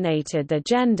eliminated the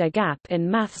gender gap in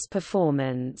maths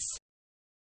performance.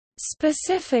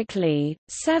 Specifically,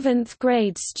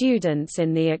 7th-grade students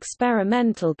in the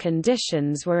experimental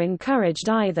conditions were encouraged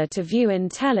either to view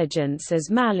intelligence as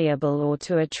malleable or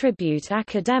to attribute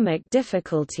academic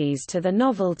difficulties to the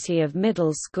novelty of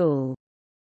middle school.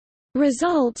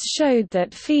 Results showed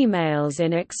that females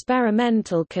in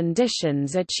experimental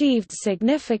conditions achieved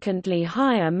significantly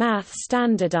higher math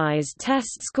standardized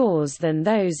test scores than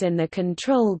those in the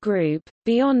control group.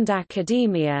 Beyond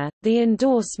academia, the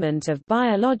endorsement of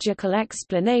biological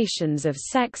explanations of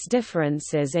sex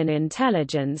differences in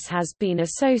intelligence has been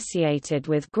associated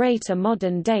with greater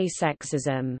modern-day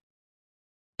sexism.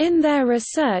 In their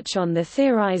research on the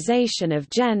theorization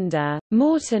of gender,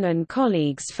 Morton and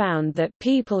colleagues found that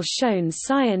people shown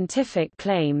scientific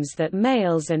claims that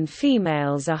males and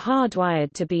females are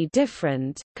hardwired to be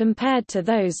different, compared to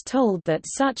those told that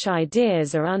such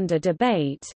ideas are under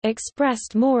debate,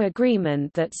 expressed more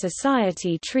agreement that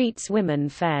society treats women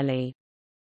fairly.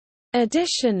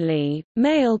 Additionally,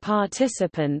 male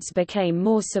participants became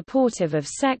more supportive of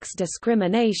sex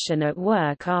discrimination at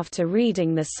work after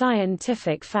reading the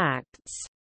scientific facts.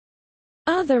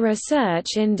 Other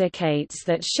research indicates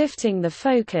that shifting the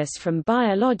focus from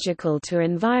biological to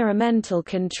environmental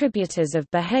contributors of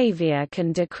behavior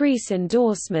can decrease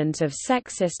endorsement of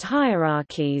sexist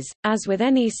hierarchies. As with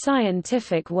any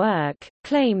scientific work,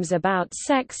 claims about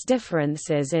sex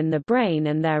differences in the brain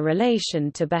and their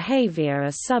relation to behavior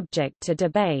are subject to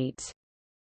debate.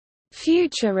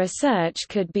 Future research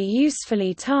could be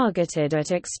usefully targeted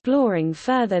at exploring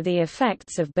further the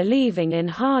effects of believing in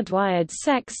hardwired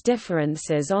sex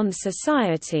differences on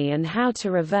society and how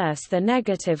to reverse the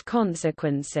negative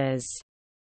consequences.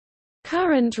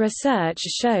 Current research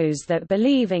shows that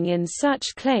believing in such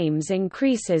claims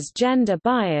increases gender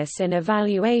bias in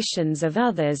evaluations of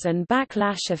others and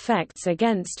backlash effects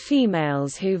against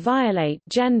females who violate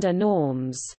gender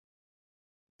norms.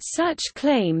 Such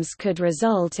claims could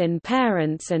result in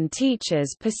parents and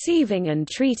teachers perceiving and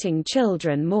treating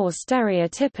children more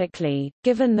stereotypically,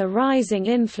 given the rising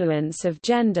influence of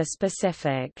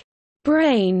gender-specific,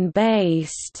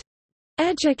 brain-based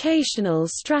educational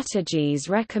strategies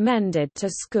recommended to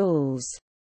schools.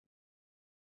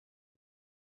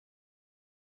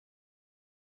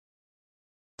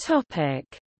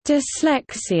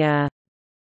 Dyslexia.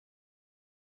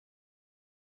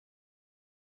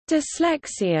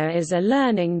 Dyslexia is a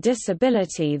learning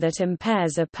disability that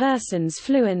impairs a person's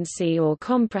fluency or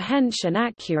comprehension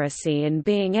accuracy in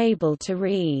being able to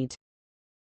read.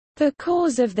 The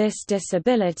cause of this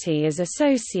disability is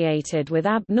associated with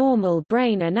abnormal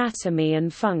brain anatomy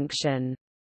and function.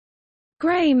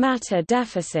 Gray matter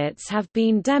deficits have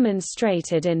been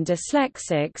demonstrated in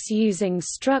dyslexics using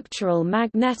structural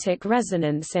magnetic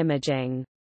resonance imaging.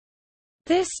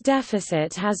 This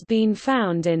deficit has been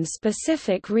found in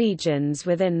specific regions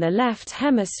within the left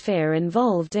hemisphere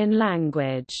involved in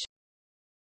language.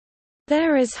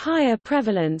 There is higher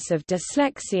prevalence of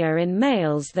dyslexia in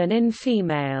males than in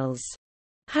females.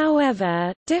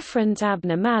 However, different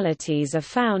abnormalities are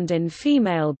found in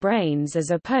female brains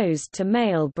as opposed to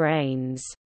male brains.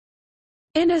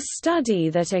 In a study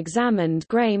that examined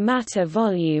gray matter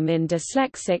volume in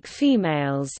dyslexic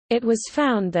females, it was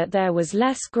found that there was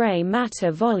less gray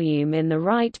matter volume in the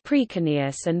right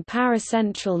precuneus and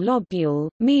paracentral lobule,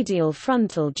 medial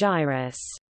frontal gyrus.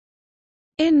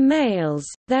 In males,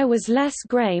 there was less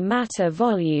gray matter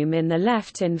volume in the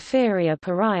left inferior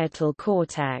parietal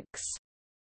cortex.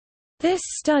 This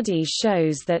study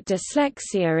shows that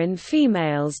dyslexia in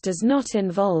females does not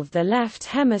involve the left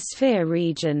hemisphere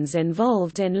regions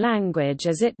involved in language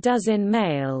as it does in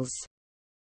males.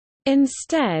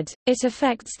 Instead, it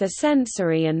affects the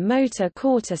sensory and motor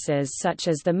cortices such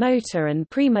as the motor and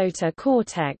premotor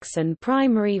cortex and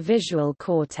primary visual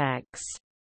cortex.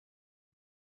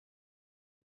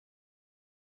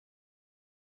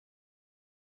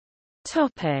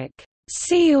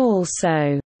 See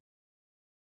also: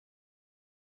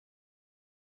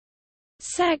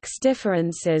 sex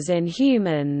differences in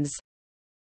humans,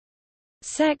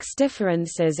 sex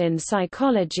differences in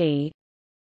psychology,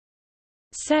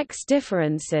 sex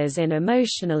differences in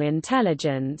emotional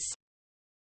intelligence,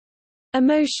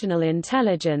 emotional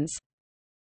intelligence,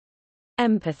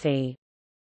 empathy.